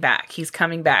coming back. He's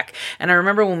coming back. And I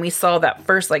remember when we saw that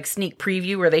first like sneak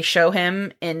preview where they show him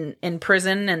in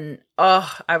prison and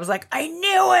I was like, I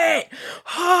knew it.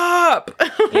 Hop.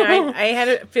 I had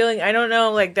a feeling, I don't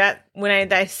know, like that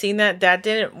when I seen that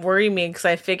didn't worry me because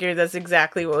I figured that's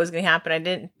exactly what was going to happen. I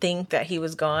didn't think that he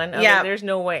was gone. I was like, there's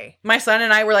no way. My son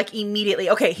and I were like immediately,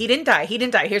 okay, he didn't die.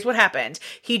 Here's what happened.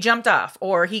 He jumped off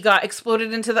or he got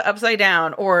exploded into the upside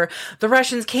down or the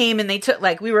Russians came and they took,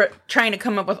 like, we were trying to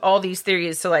come up with all these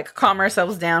theories to like calm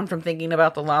ourselves down from thinking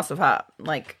about the loss of Hop.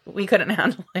 Like we couldn't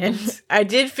handle it. I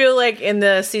did feel like in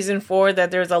the season 4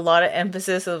 that there's a lot of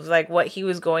emphasis of like what he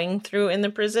was going through in the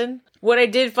prison. What I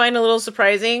did find a little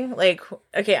surprising, like,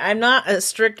 okay, I'm not a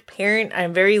strict parent.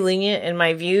 I'm very lenient in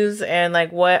my views and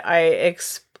like what I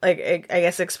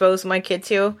expose my kid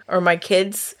to or my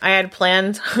kids. I had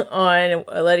planned on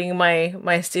letting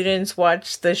my students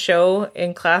watch the show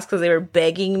in class because they were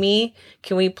begging me,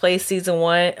 can we play season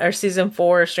 1 or season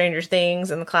 4 of Stranger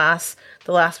Things in the class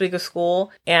the last week of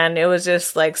school? And it was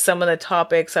just like some of the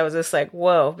topics I was just like,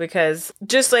 whoa, because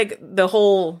just like the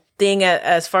whole thing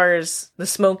as far as the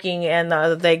smoking and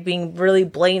the like being really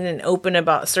blatant and open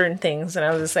about certain things. And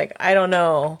I was just like, I don't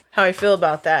know how I feel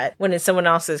about that when it's someone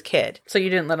else's kid. So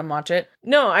you didn't let them watch it?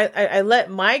 No, I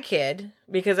let my kid,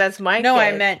 because that's my kid. No,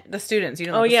 I meant the students. You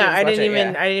don't. Oh let the yeah, students I didn't watch it,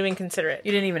 even I didn't even consider it.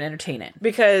 You didn't even entertain it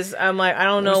because I'm like, I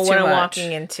don't It know was what too I'm much.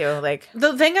 walking into. Like,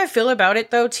 the thing I feel about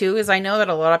it though too is I know that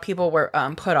a lot of people were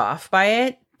put off by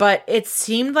it, but it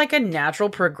seemed like a natural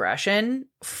progression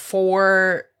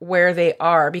for where they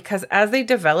are, because as they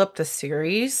develop the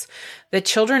series, the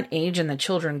children age and the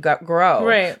children grow.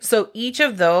 Right. So each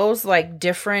of those like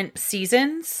different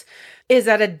seasons is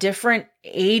at a different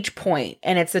age point,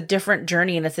 and it's a different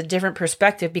journey and it's a different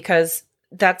perspective, because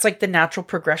that's like the natural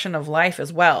progression of life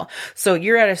as well. So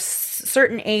you're at a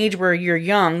certain age where you're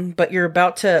young, but you're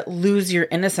about to lose your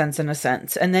innocence in a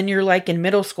sense. And then you're like in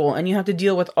middle school and you have to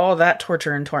deal with all that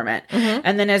torture and torment. Mm-hmm.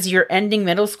 And then as you're ending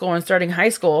middle school and starting high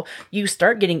school, you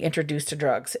start getting introduced to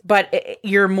drugs, but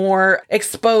you're more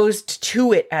exposed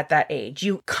to it at that age.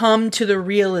 You come to the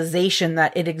realization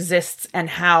that it exists and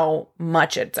how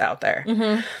much it's out there.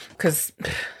 Because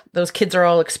those kids are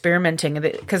all experimenting,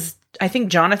 because I think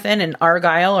Jonathan and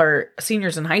Argyle are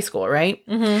seniors in high school, right?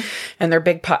 Mm-hmm. And they're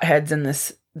big potheads in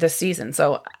this season.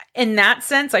 So in that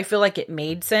sense, I feel like it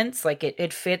made sense. Like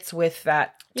it fits with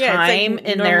that time like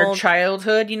in their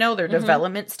childhood, you know, their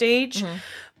development stage. Mm-hmm.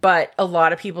 But a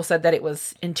lot of people said that it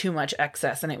was in too much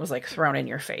excess and it was like thrown in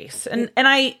your face. And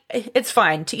it's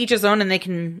fine, to each his own, and they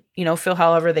can, you know, feel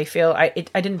however they feel.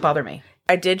 It didn't bother me.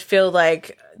 I did feel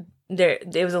like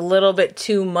it was a little bit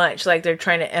too much, like they're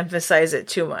trying to emphasize it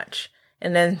too much,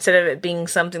 and then instead of it being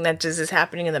something that just is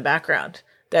happening in the background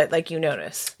that like you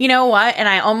notice. You know what? And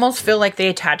I almost feel like they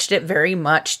attached it very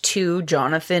much to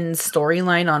Jonathan's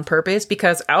storyline on purpose,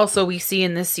 because also we see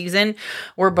in this season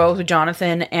where both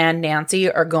Jonathan and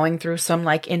Nancy are going through some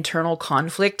like internal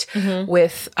conflict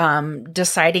with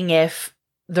deciding if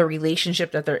the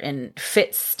relationship that they're in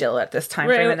fits still at this time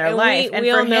frame in their life. And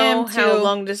we for all know him to how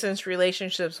long distance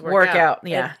relationships work out.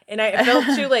 Yeah. And I felt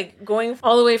too, like going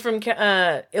all the way from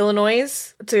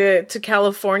Illinois to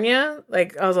California,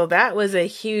 like although that was a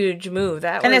huge move.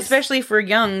 And especially for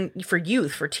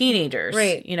youth, for teenagers,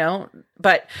 right? You know.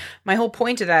 But my whole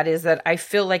point to that is that I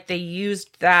feel like they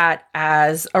used that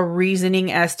as a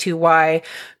reasoning as to why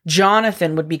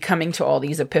Jonathan would be coming to all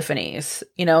these epiphanies.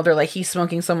 You know, they're like, he's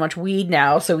smoking so much weed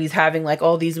now, so he's having like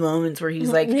all these moments where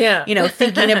he's like, you know,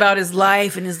 thinking about his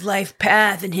life and his life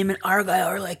path, and him and Argyle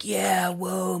are like, yeah,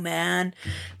 whoa, man.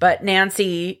 But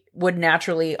Nancy would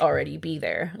naturally already be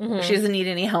there. She doesn't need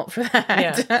any help for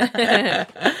that.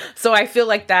 Yeah. So I feel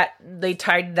like that they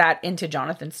tied that into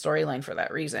Jonathan's storyline for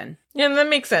that reason. Yeah, that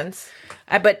makes sense.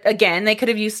 But again, they could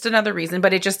have used another reason,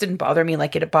 but it just didn't bother me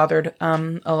like it bothered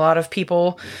a lot of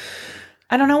people.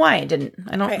 I don't know why it didn't.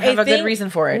 I don't have a good reason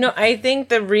for it. No, I think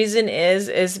the reason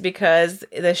is because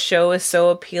the show is so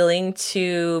appealing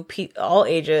to all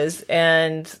ages,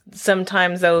 and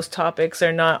sometimes those topics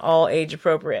are not all age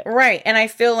appropriate. Right. And I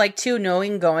feel like, too,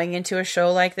 going into a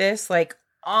show like this, like,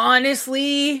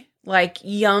 honestly, like,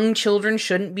 young children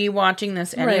shouldn't be watching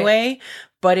this anyway. Right.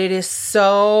 But it is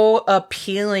so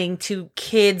appealing to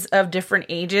kids of different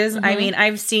ages. I mean,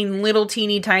 I've seen little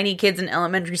teeny tiny kids in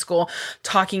elementary school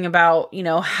talking about, you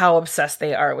know, how obsessed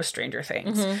they are with Stranger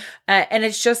Things. And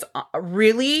it's just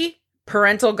really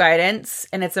parental guidance.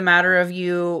 And it's a matter of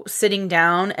you sitting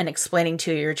down and explaining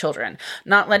to your children,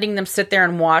 not letting them sit there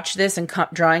and watch this and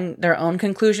drawing their own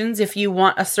conclusions. If you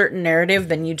want a certain narrative,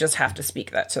 then you just have to speak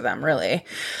that to them, really.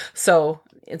 So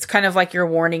it's kind of like your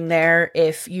warning there.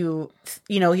 If you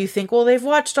think, well, they've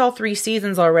watched all 3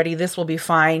 seasons already, this will be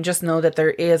fine. Just know that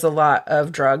there is a lot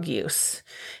of drug use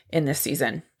in this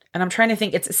season. And I'm trying to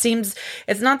think,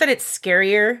 it's not that it's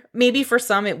scarier. Maybe for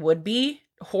some it would be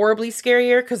horribly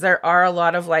scarier, because there are a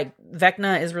lot of like,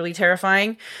 Vecna is really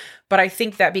terrifying. But I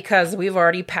think that because we've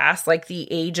already passed like the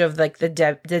age of like the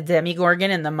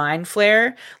Demogorgon and the Mind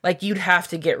Flare, like you'd have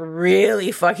to get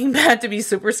really fucking bad to be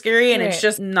super scary. And It's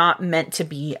just not meant to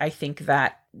be, I think,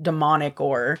 that demonic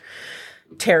or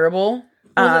terrible.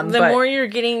 Well, the more you're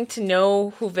getting to know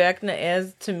who Vecna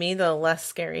is, to me, the less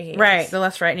scary he is. Right. The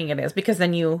less frightening it is, because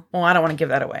then I don't want to give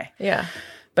that away. Yeah.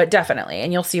 But definitely.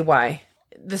 And you'll see why.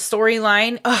 The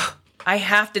storyline, I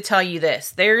have to tell you this.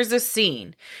 There's a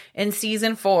scene in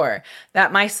season 4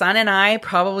 that my son and I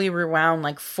probably rewound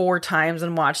like 4 times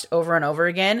and watched over and over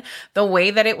again. The way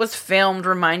that it was filmed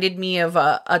reminded me of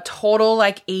a total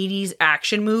like 80s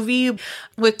action movie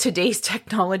with today's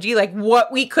technology, like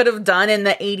what we could have done in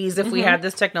the 80s if we had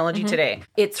this technology today.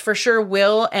 It's for sure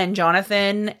Will and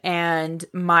Jonathan and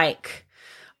Mike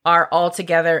are all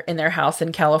together in their house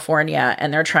in California,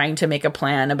 and they're trying to make a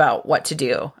plan about what to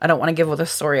do. I don't want to give the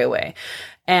story away.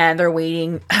 And they're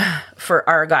waiting for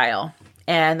Argyle.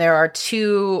 And there are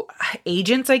 2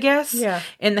 agents, I guess,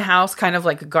 in the house, kind of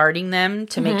like guarding them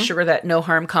to make sure that no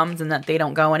harm comes and that they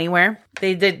don't go anywhere.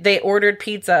 They ordered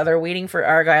pizza. They're waiting for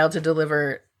Argyle to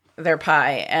deliver their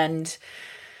pie. And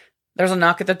there's a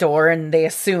knock at the door, and they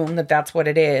assume that that's what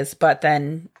it is. But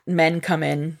then men come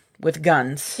in with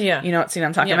guns. Yeah. You know what scene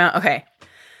I'm talking about? Okay.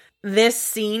 This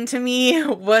scene to me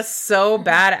was so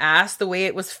badass, the way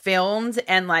it was filmed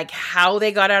and like how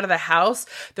they got out of the house.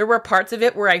 There were parts of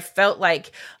it where I felt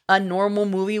like a normal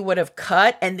movie would have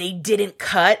cut and they didn't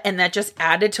cut. And that just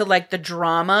added to like the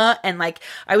drama. And like,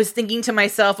 I was thinking to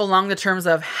myself along the terms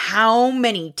of how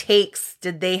many takes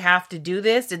did they have to do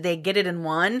this? Did they get it in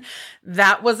one?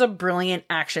 That was a brilliant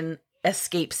action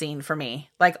escape scene for me,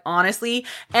 like, honestly.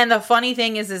 And the funny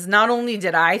thing is not only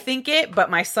did I think it, but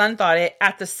my son thought it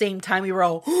at the same time. We were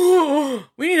all, oh,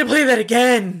 we need to play that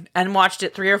again, and watched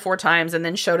it 3 or 4 times and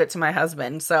then showed it to my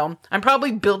husband. So I'm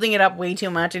probably building it up way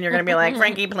too much, and you're gonna be like,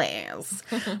 Frankie, please.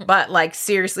 But like,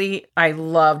 seriously, I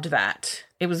loved that.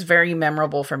 It was very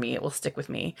memorable for me. It will stick with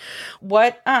me.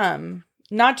 What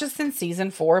not just in season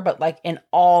 4, but like in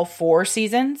all 4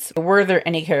 seasons, were there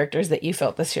any characters that you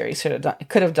felt the series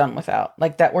could have done without?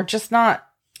 Like, that were just not...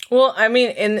 Well, I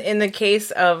mean, in the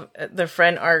case of the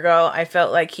friend Argyle, I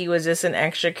felt like he was just an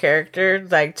extra character,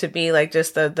 like to be like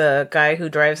just the guy who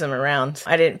drives them around.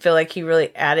 I didn't feel like he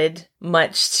really added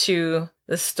much to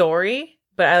the story,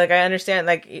 but I understand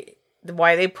like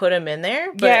why they put him in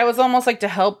there. But yeah, it was almost like to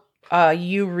help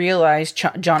you realize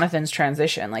Jonathan's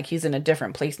transition. Like, he's in a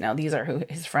different place now. These are who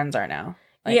his friends are now.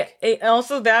 Like, yeah,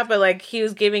 also that, but like he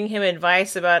was giving him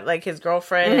advice about like his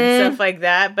girlfriend and stuff like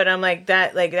that. But I'm like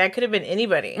that could have been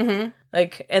anybody.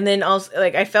 Like, and then also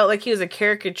like I felt like he was a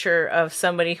caricature of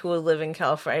somebody who would live in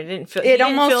California. I didn't feel it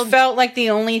almost felt like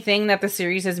the only thing that the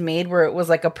series has made where it was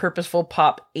like a purposeful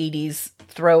pop 80s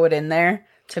throw it in there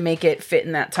to make it fit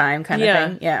in that time kind of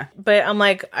thing. Yeah. But I'm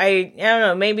like, I don't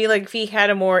know, maybe like if he had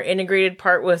a more integrated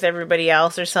part with everybody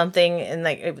else or something, and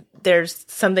like there's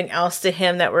something else to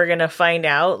him that we're going to find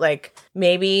out, like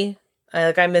maybe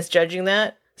I'm misjudging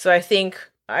that. So I think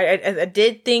I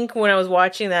did think when I was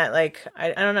watching that, like,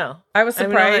 I don't know. I was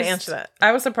surprised. I don't know how to answer that.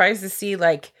 I was surprised to see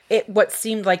like what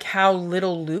seemed like how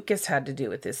little Lucas had to do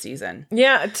with this season.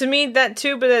 Yeah, to me that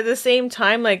too, but at the same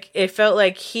time, like it felt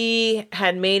like he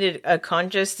had made it a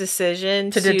conscious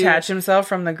decision to detach himself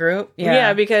from the group.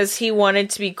 Yeah, because he wanted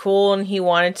to be cool and he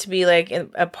wanted to be like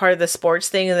a part of the sports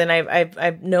thing. And then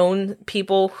I've known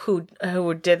people who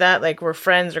did that, like were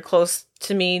friends or close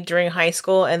to me during high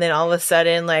school, and then all of a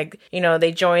sudden, like, you know,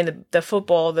 they joined the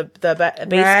football, the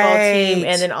baseball team,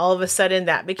 and then all of a sudden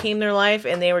that became their life,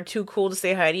 and they were too cool to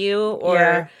say hi to you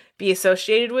or be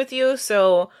associated with you.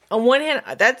 So on one hand,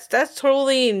 that's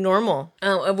totally normal.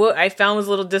 What I found was a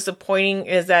little disappointing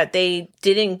is that they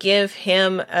didn't give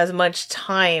him as much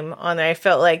time on there. I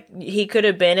felt like he could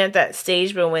have been at that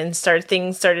stage, but when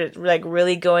things started like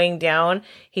really going down,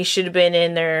 he should have been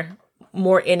in there,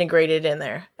 more integrated in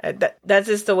there. That's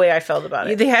just the way I felt about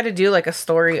it. They had to do like a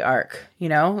story arc, you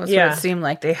know? That's what it seemed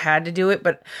like. They had to do it,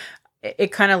 but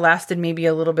it kind of lasted maybe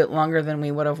a little bit longer than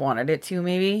we would have wanted it to,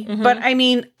 maybe. But I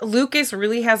mean, Lucas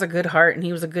really has a good heart, and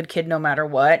he was a good kid no matter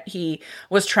what. He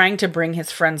was trying to bring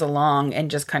his friends along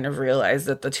and just kind of realized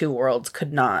that the two worlds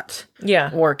could not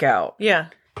work out. Yeah.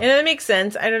 And that makes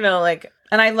sense. I don't know, like...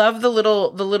 And I love the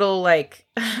little like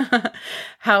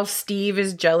how Steve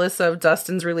is jealous of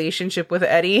Dustin's relationship with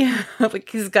Eddie. Like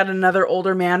he's got another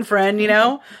older man friend, you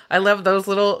know? I love those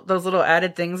little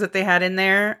added things that they had in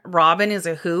there. Robin is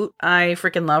a hoot. I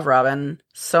freaking love Robin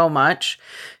so much.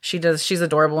 She's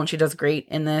adorable and she does great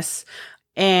in this.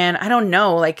 And I don't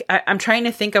know, like I'm trying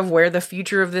to think of where the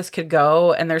future of this could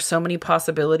go, and there's so many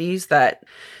possibilities that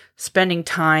spending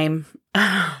time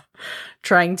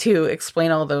trying to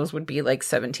explain all those would be like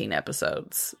 17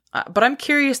 episodes. But I'm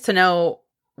curious to know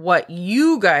what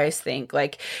you guys think.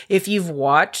 Like, if you've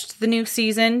watched the new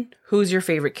season, who's your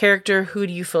favorite character? Who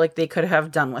do you feel like they could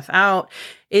have done without?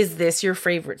 Is this your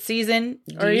favorite season?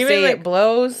 Do you say like, it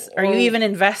blows? Are you even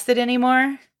invested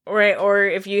anymore? Right, or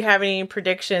if you have any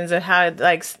predictions of how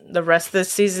like the rest of the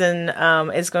season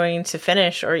is going to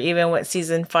finish, or even what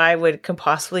season 5 could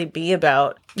possibly be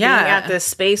about. Being at this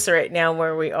space right now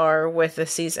where we are with the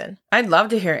season. I'd love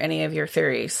to hear any of your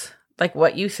theories. like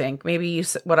what you think. Maybe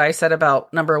what I said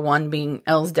about number 1 being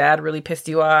Elle's dad really pissed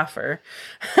you off, or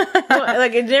well,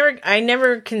 like I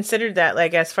never considered that,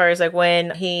 like as far as like when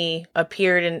he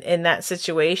appeared in that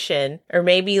situation, or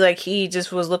maybe like he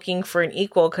just was looking for an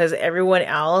equal because everyone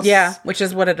else, yeah, which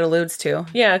is what it alludes to.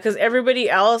 Yeah, because everybody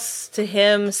else to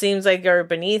him seems like they're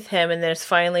beneath him, and there's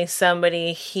finally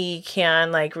somebody he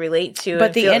can like relate to.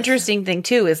 But the interesting thing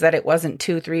too is that it wasn't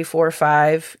 2, 3, 4,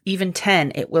 5, even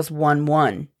 10. It was 1,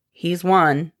 1. He's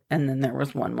 1, and then there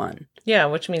was 1, 1. Yeah,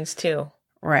 which means 2.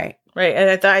 Right. Right. And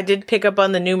I thought I did pick up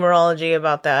on the numerology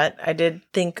about that. I did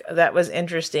think that was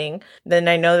interesting. Then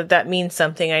I know that means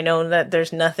something. I know that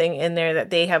there's nothing in there that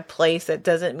they have placed that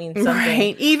doesn't mean something.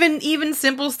 Right. Even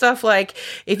simple stuff like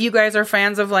if you guys are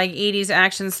fans of like 80s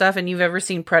action stuff and you've ever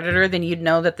seen Predator, then you'd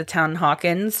know that the town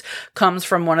Hawkins comes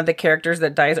from one of the characters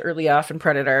that dies early off in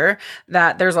Predator.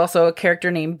 That there's also a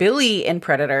character named Billy in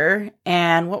Predator.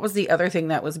 And what was the other thing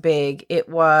that was big? It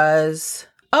was...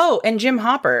 Oh, and Jim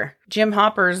Hopper. Jim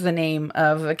Hopper is the name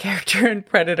of a character in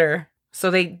Predator.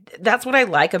 So that's what I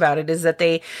like about it, is that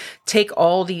they take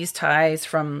all these ties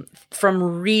from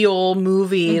real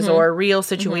movies or real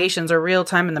situations or real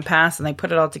time in the past, and they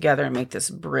put it all together and make this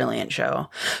brilliant show.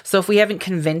 So if we haven't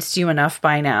convinced you enough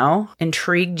by now,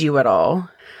 intrigued you at all,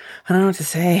 I don't know what to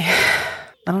say.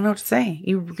 I don't know what to say.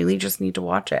 You really just need to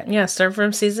watch it. Yeah, start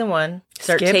from season 1.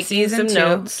 Start Skip taking season some 2.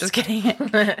 notes. Just kidding.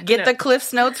 Get the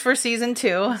Cliff's Notes for season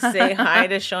 2. Say hi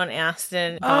to Sean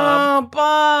Astin. Bob. Oh,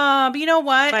 Bob. You know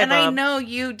what? Bye, and Bob. I know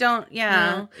you don't.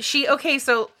 Yeah. No. Okay,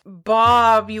 so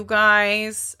Bob, you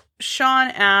guys. Sean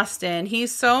Astin.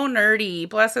 He's so nerdy.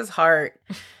 Bless his heart.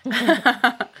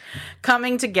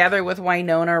 Coming together with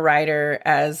Winona Ryder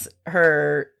as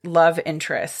her love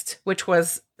interest, which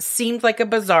seemed like a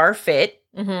bizarre fit.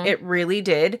 It really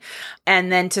did.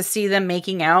 And then to see them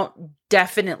making out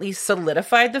definitely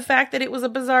solidified the fact that it was a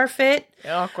bizarre fit.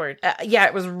 Awkward. Yeah,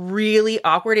 it was really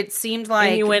awkward. It seemed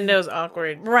like... Innuendo's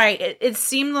awkward. Right. It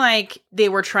seemed like they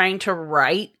were trying to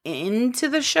write into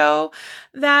the show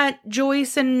that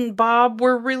Joyce and Bob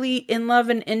were really in love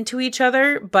and into each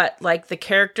other, but like the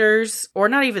characters, or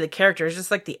not even the characters,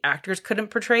 just like the actors couldn't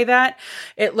portray that.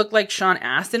 It looked like Sean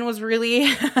Astin was really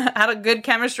had a good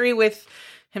chemistry with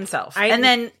himself. And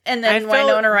then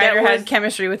Winona Ryder had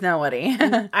chemistry with nobody.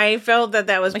 I felt that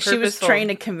was like purposeful. She was trying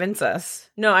to convince us.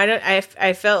 No, I don't.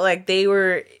 I felt like they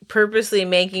were purposely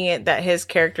making it that his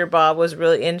character Bob was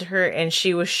really into her, and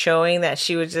she was showing that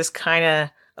she was just kind of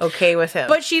okay with him.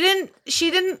 But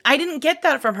I didn't get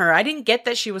that from her. I didn't get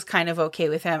that she was kind of okay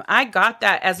with him. I got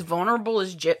that as vulnerable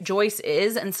as Joyce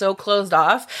is and so closed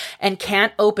off and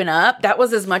can't open up, that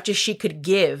was as much as she could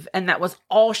give. And that was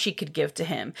all she could give to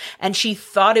him. And she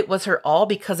thought it was her all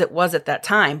because it was at that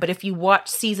time. But if you watch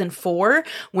season 4,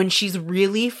 when she's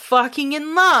really fucking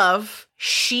in love,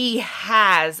 she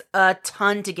has a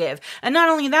ton to give. And not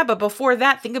only that, but before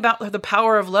that, think about the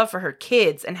power of love for her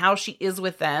kids and how she is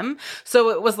with them. So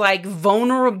it was like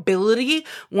vulnerability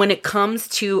when it comes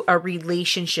to a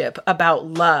relationship about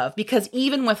love. Because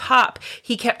even with Hop,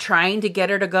 he kept trying to get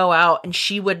her to go out and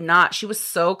she would not. She was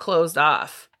so closed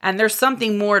off. And there's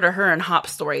something more to her and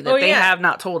Hop's story that they have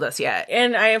not told us yet.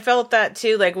 And I felt that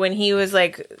too, like when he was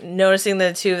like noticing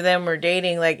the two of them were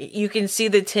dating, like you can see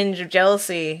the tinge of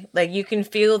jealousy. Like you can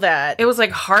feel that. It was like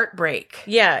heartbreak.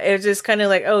 Yeah, it was just kind of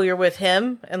like, oh, you're with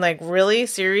him? And like, really?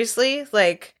 Seriously?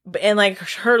 Like, and like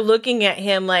her looking at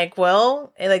him like,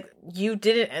 well, and like you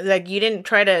didn't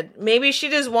try to, maybe she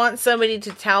just wants somebody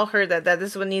to tell her that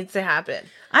this is what needs to happen.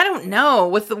 I don't know.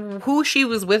 With who she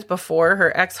was with before,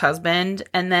 her ex-husband,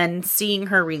 and then seeing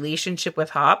her relationship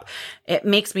with Hop, it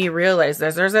makes me realize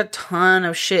there's a ton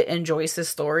of shit in Joyce's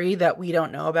story that we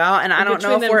don't know about. And I don't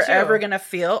know if we're ever going to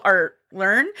feel or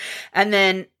learn. And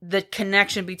then the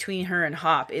connection between her and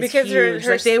Hop is because huge.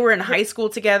 Like they were in high school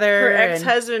together. Her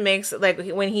ex-husband makes, like,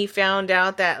 when he found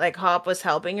out that like Hop was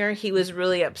helping her, he was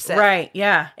really upset. Right,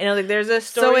 yeah. And like there's a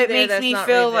story so it there makes me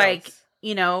feel like,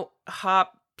 you know,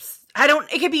 Hop,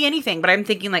 it could be anything, but I'm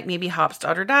thinking like maybe Hop's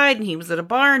daughter died and he was at a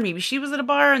bar and maybe she was at a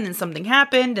bar and then something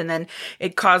happened and then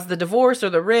it caused the divorce or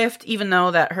the rift, even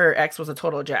though that her ex was a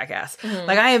total jackass. Mm-hmm.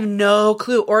 Like I have no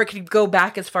clue. Or it could go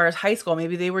back as far as high school.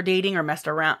 Maybe they were dating or messed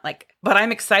around. But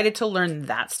I'm excited to learn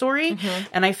that story. Mm-hmm.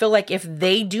 And I feel like if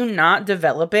they do not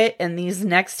develop it in these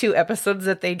next 2 episodes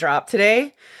that they drop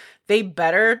today, they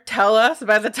better tell us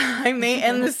by the time they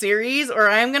end the series, or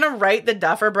I'm going to write the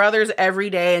Duffer Brothers every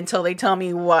day until they tell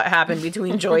me what happened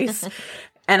between Joyce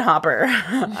and Hopper.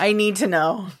 I need to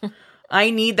know.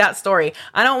 I need that story.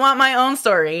 I don't want my own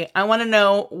story. I want to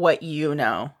know what you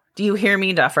know. Do you hear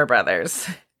me, Duffer Brothers?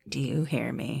 Do you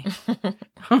hear me?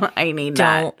 I need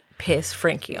Don't piss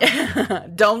Frankie off.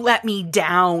 that. Don't let me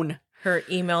down. Her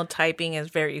email typing is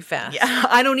very fast. Yeah,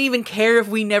 I don't even care if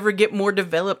we never get more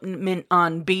development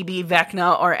on baby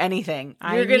Vecna or anything.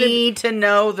 I need to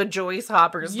know the Joyce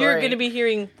Hopper story. You're going to be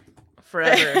hearing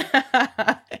forever.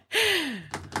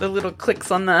 The little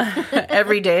clicks on the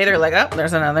every day. They're like, oh,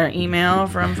 there's another email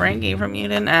from Frankie from You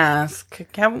Didn't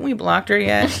Ask. Haven't we blocked her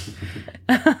yet?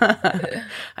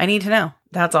 I need to know.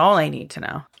 That's all I need to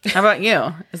know. How about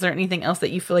you? Is there anything else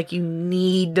that you feel like you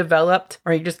need developed,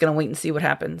 or are you just going to wait and see what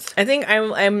happens? I think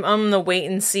I'm on the wait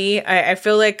and see. I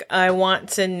feel like I want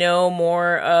to know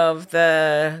more of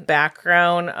the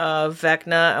background of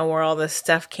Vecna and where all this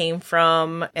stuff came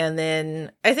from. And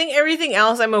then I think everything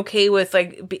else I'm okay with,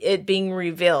 like, it being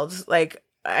revealed. Like,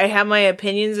 I have my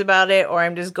opinions about it, or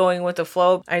I'm just going with the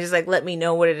flow. I just, like, let me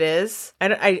know what it is.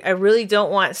 I really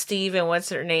don't want Steve and what's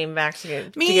her name back to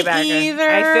get back. Either.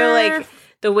 I feel like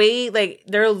the way, like,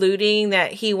 they're alluding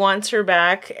that he wants her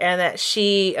back and that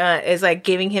she is, like,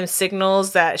 giving him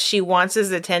signals that she wants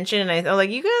his attention. And I thought,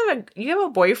 like, you have a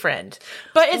boyfriend.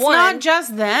 But it's not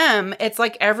just them. It's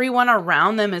like everyone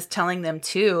around them is telling them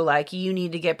too, like, you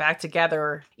need to get back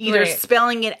together. Either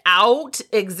spelling it out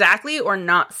exactly or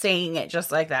not saying it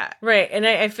just like that. Right. And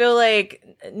I feel like,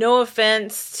 no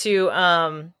offense to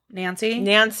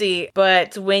Nancy,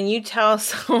 but when you tell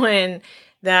someone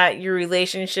that your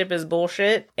relationship is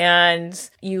bullshit and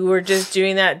you were just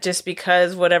doing that just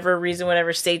because whatever reason,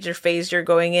 whatever stage or phase you're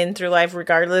going in through life,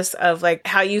 regardless of like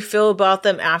how you feel about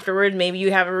them afterward, maybe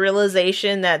you have a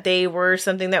realization that they were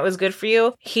something that was good for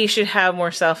you. He should have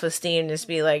more self-esteem. Just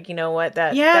be like, you know what,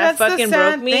 that fucking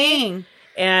broke me. Thing.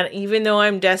 And even though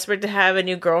I'm desperate to have a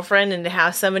new girlfriend and to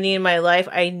have somebody in my life,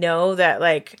 I know that,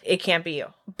 like, it can't be you.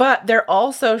 But they're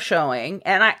also showing,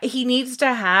 and he needs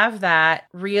to have that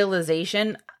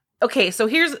realization. Okay, so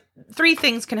here's 3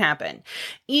 things can happen.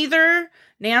 Either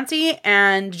Nancy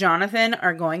and Jonathan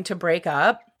are going to break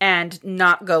up and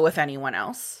not go with anyone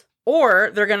else,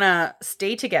 or they're going to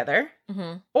stay together,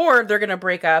 or they're going to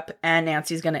break up and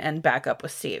Nancy's going to end back up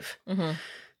with Steve.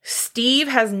 Steve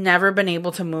has never been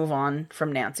able to move on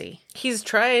from Nancy. He's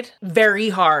tried very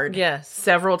hard. Yes.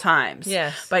 Several times.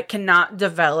 Yes. But cannot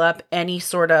develop any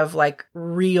sort of like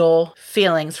real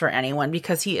feelings for anyone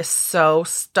because he is so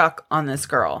stuck on this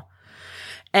girl.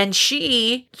 And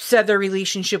she said their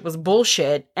relationship was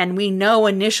bullshit. And we know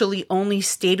initially only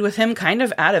stayed with him kind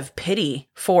of out of pity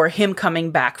for him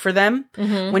coming back for them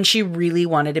when she really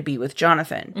wanted to be with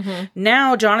Jonathan.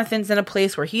 Now Jonathan's in a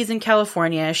place where he's in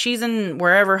California, she's in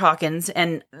wherever Hawkins,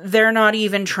 and they're not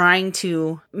even trying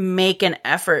to make an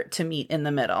effort to meet in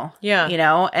the middle. Yeah. You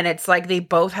know, and it's like they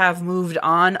both have moved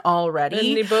on already.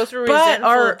 And they both were resentful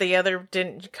that the other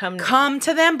didn't come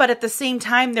to them, but at the same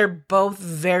time, they're both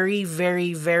very,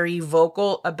 very, very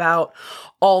vocal about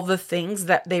all the things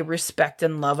that they respect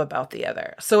and love about the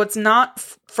other. So it's not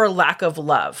for lack of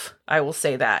love, I will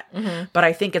say that. But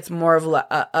I think it's more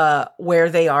of where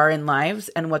they are in lives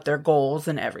and what their goals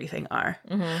and everything are.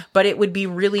 But it would be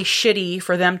really shitty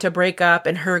for them to break up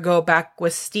and her go back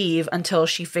with Steve until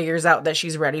she figures out that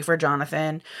she's ready for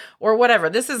Jonathan or whatever.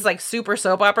 This is like super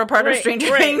soap opera part of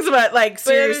Stranger Things, but like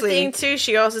seriously. But the thing too,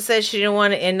 she also said she didn't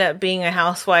want to end up being a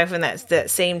housewife in that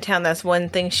same town. That's one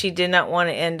thing she did not want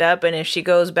to end up. And if she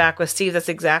goes back with Steve, that's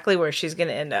exactly where she's going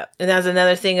to end up. And that's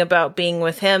another thing about being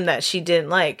with him that she didn't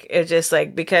like. It's just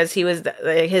like because he was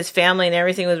his family and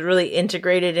everything was really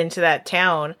integrated into that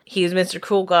town. He was Mr.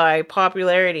 Cool Guy,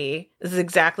 popularity. This is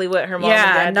exactly what her mom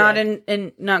and dad did.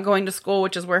 in not going to school,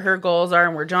 which is where her goals are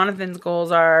and where Jonathan's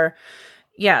goals are.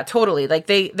 Yeah, totally. Like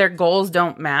their goals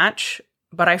don't match.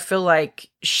 But I feel like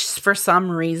for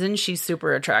some reason she's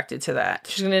super attracted to that.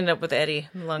 She's gonna end up with Eddie.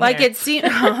 It seems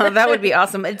that would be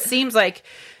awesome. It seems like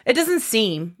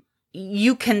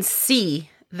you can see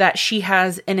that she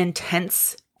has an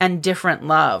intense and different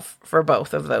love for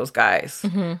both of those guys,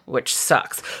 which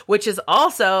sucks. Which is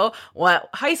also what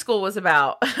high school was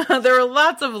about. There were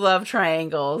lots of love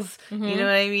triangles. You know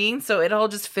what I mean? So it all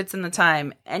just fits in the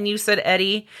time. And you said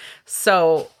Eddie,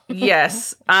 so.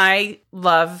 Yes, I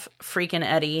love freaking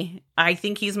Eddie. I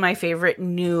think he's my favorite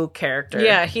new character.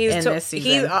 Yeah, he's in this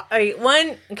season.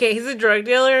 He's a drug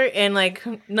dealer, and like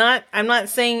I'm not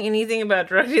saying anything about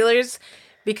drug dealers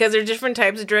because there are different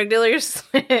types of drug dealers,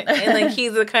 and like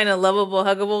he's the kind of lovable,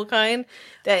 huggable kind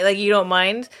that like you don't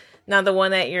mind. Not the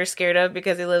one that you're scared of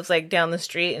because he lives like down the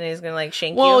street and he's gonna like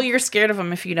shank you. Well, you're scared of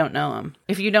him if you don't know him.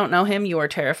 If you don't know him, you are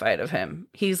terrified of him.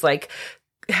 He's like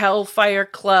Hellfire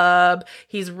Club.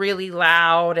 He's really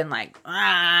loud and like,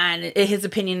 and his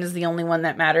opinion is the only one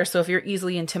that matters. So if you're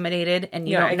easily intimidated and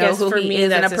you don't know who he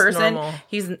is in a person,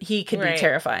 he could be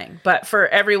terrifying. But for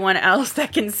everyone else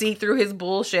that can see through his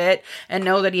bullshit and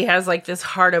know that he has like this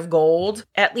heart of gold,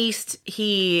 at least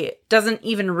he doesn't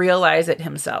even realize it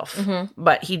himself.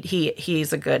 But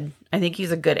he's a good, I think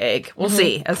he's a good egg. We'll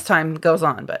see as time goes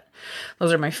on, but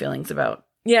those are my feelings about.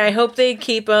 Yeah, I hope they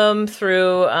keep him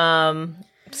through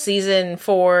season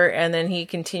 4, and then he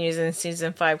continues in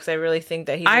season 5, because I really think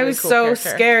that he's a really cool character.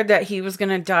 Scared that he was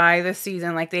gonna die this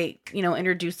season. Like they,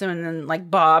 introduced him, and then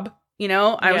like Bob,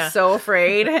 I was so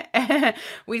afraid.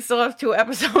 We still have 2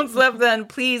 episodes left. Then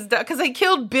please, because I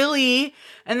killed Billy,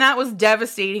 and that was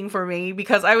devastating for me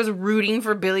because I was rooting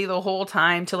for Billy the whole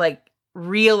time to like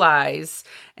realize,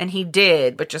 and he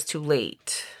did, but just too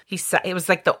late. It was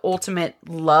like the ultimate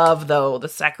love, though, the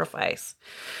sacrifice.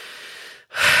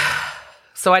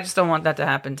 So I just don't want that to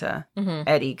happen to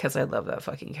Eddie, because I love that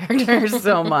fucking character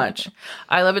so much.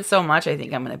 I love it so much, I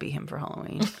think I'm going to be him for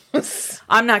Halloween.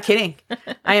 I'm not kidding.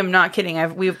 I am not kidding.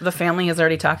 The family has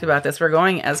already talked about this. We're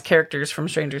going as characters from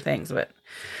Stranger Things, but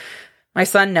my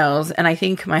son knows, and I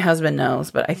think my husband knows,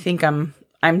 but I think I'm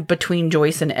between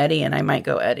Joyce and Eddie, and I might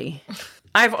go Eddie.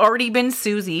 I've already been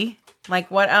Susie.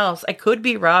 Like, what else? I could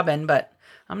be Robin, but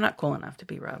I'm not cool enough to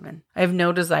be Robin. I have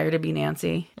no desire to be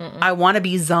Nancy. I want to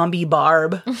be Zombie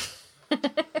Barb.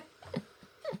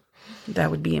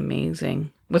 That would be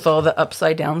amazing. With all the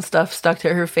upside down stuff stuck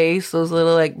to her face, those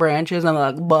little like branches and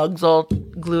like bugs all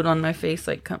glued on my face.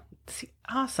 Like,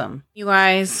 awesome. You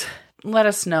guys, let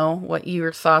us know what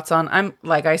your thoughts on.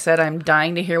 Like I said, I'm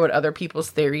dying to hear what other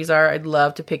people's theories are. I'd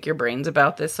love to pick your brains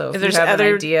about this. So if there's you have other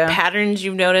an idea, patterns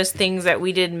you've noticed, things that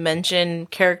we didn't mention,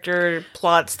 character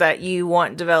plots that you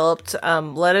want developed,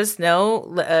 let us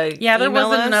know. There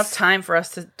wasn't enough time for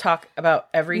us to talk about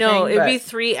everything. No, it'd be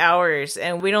 3 hours,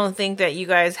 and we don't think that you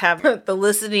guys have the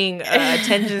listening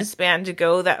attention span to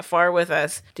go that far with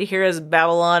us to hear us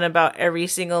babble on about every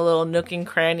single little nook and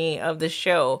cranny of the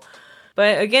show.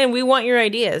 But again, we want your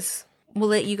ideas. We'll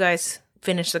let you guys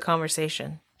finish the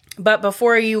conversation. But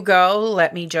before you go,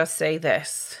 let me just say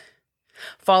this.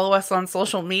 Follow us on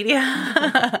social media.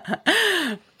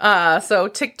 So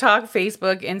TikTok,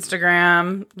 Facebook,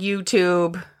 Instagram,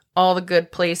 YouTube, all the good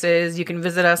places. You can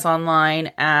visit us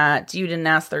online at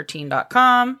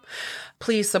youdidn'task13.com.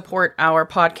 Please support our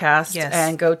podcast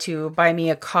and go to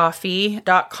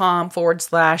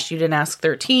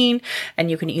buymeacoffee.com/youdidn'task13.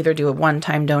 And you can either do a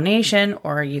one-time donation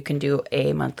or you can do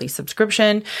a monthly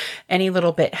subscription. Any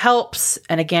little bit helps.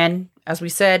 And again, as we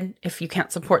said, if you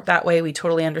can't support that way, we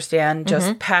totally understand.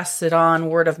 Just pass it on.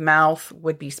 Word of mouth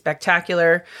would be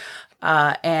spectacular.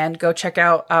 And go check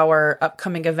out our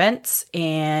upcoming events,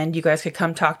 and you guys could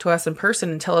come talk to us in person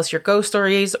and tell us your ghost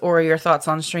stories or your thoughts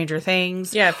on Stranger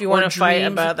Things. Yeah, if you want to fight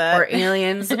about that. Or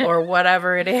aliens or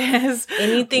whatever it is.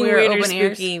 Anything weird or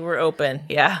spooky, we're open.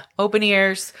 Yeah, open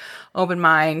ears, open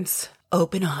minds,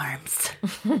 open arms.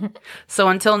 So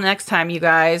until next time, you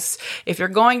guys, if you're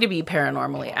going to be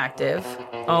paranormally active,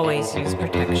 always use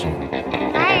protection.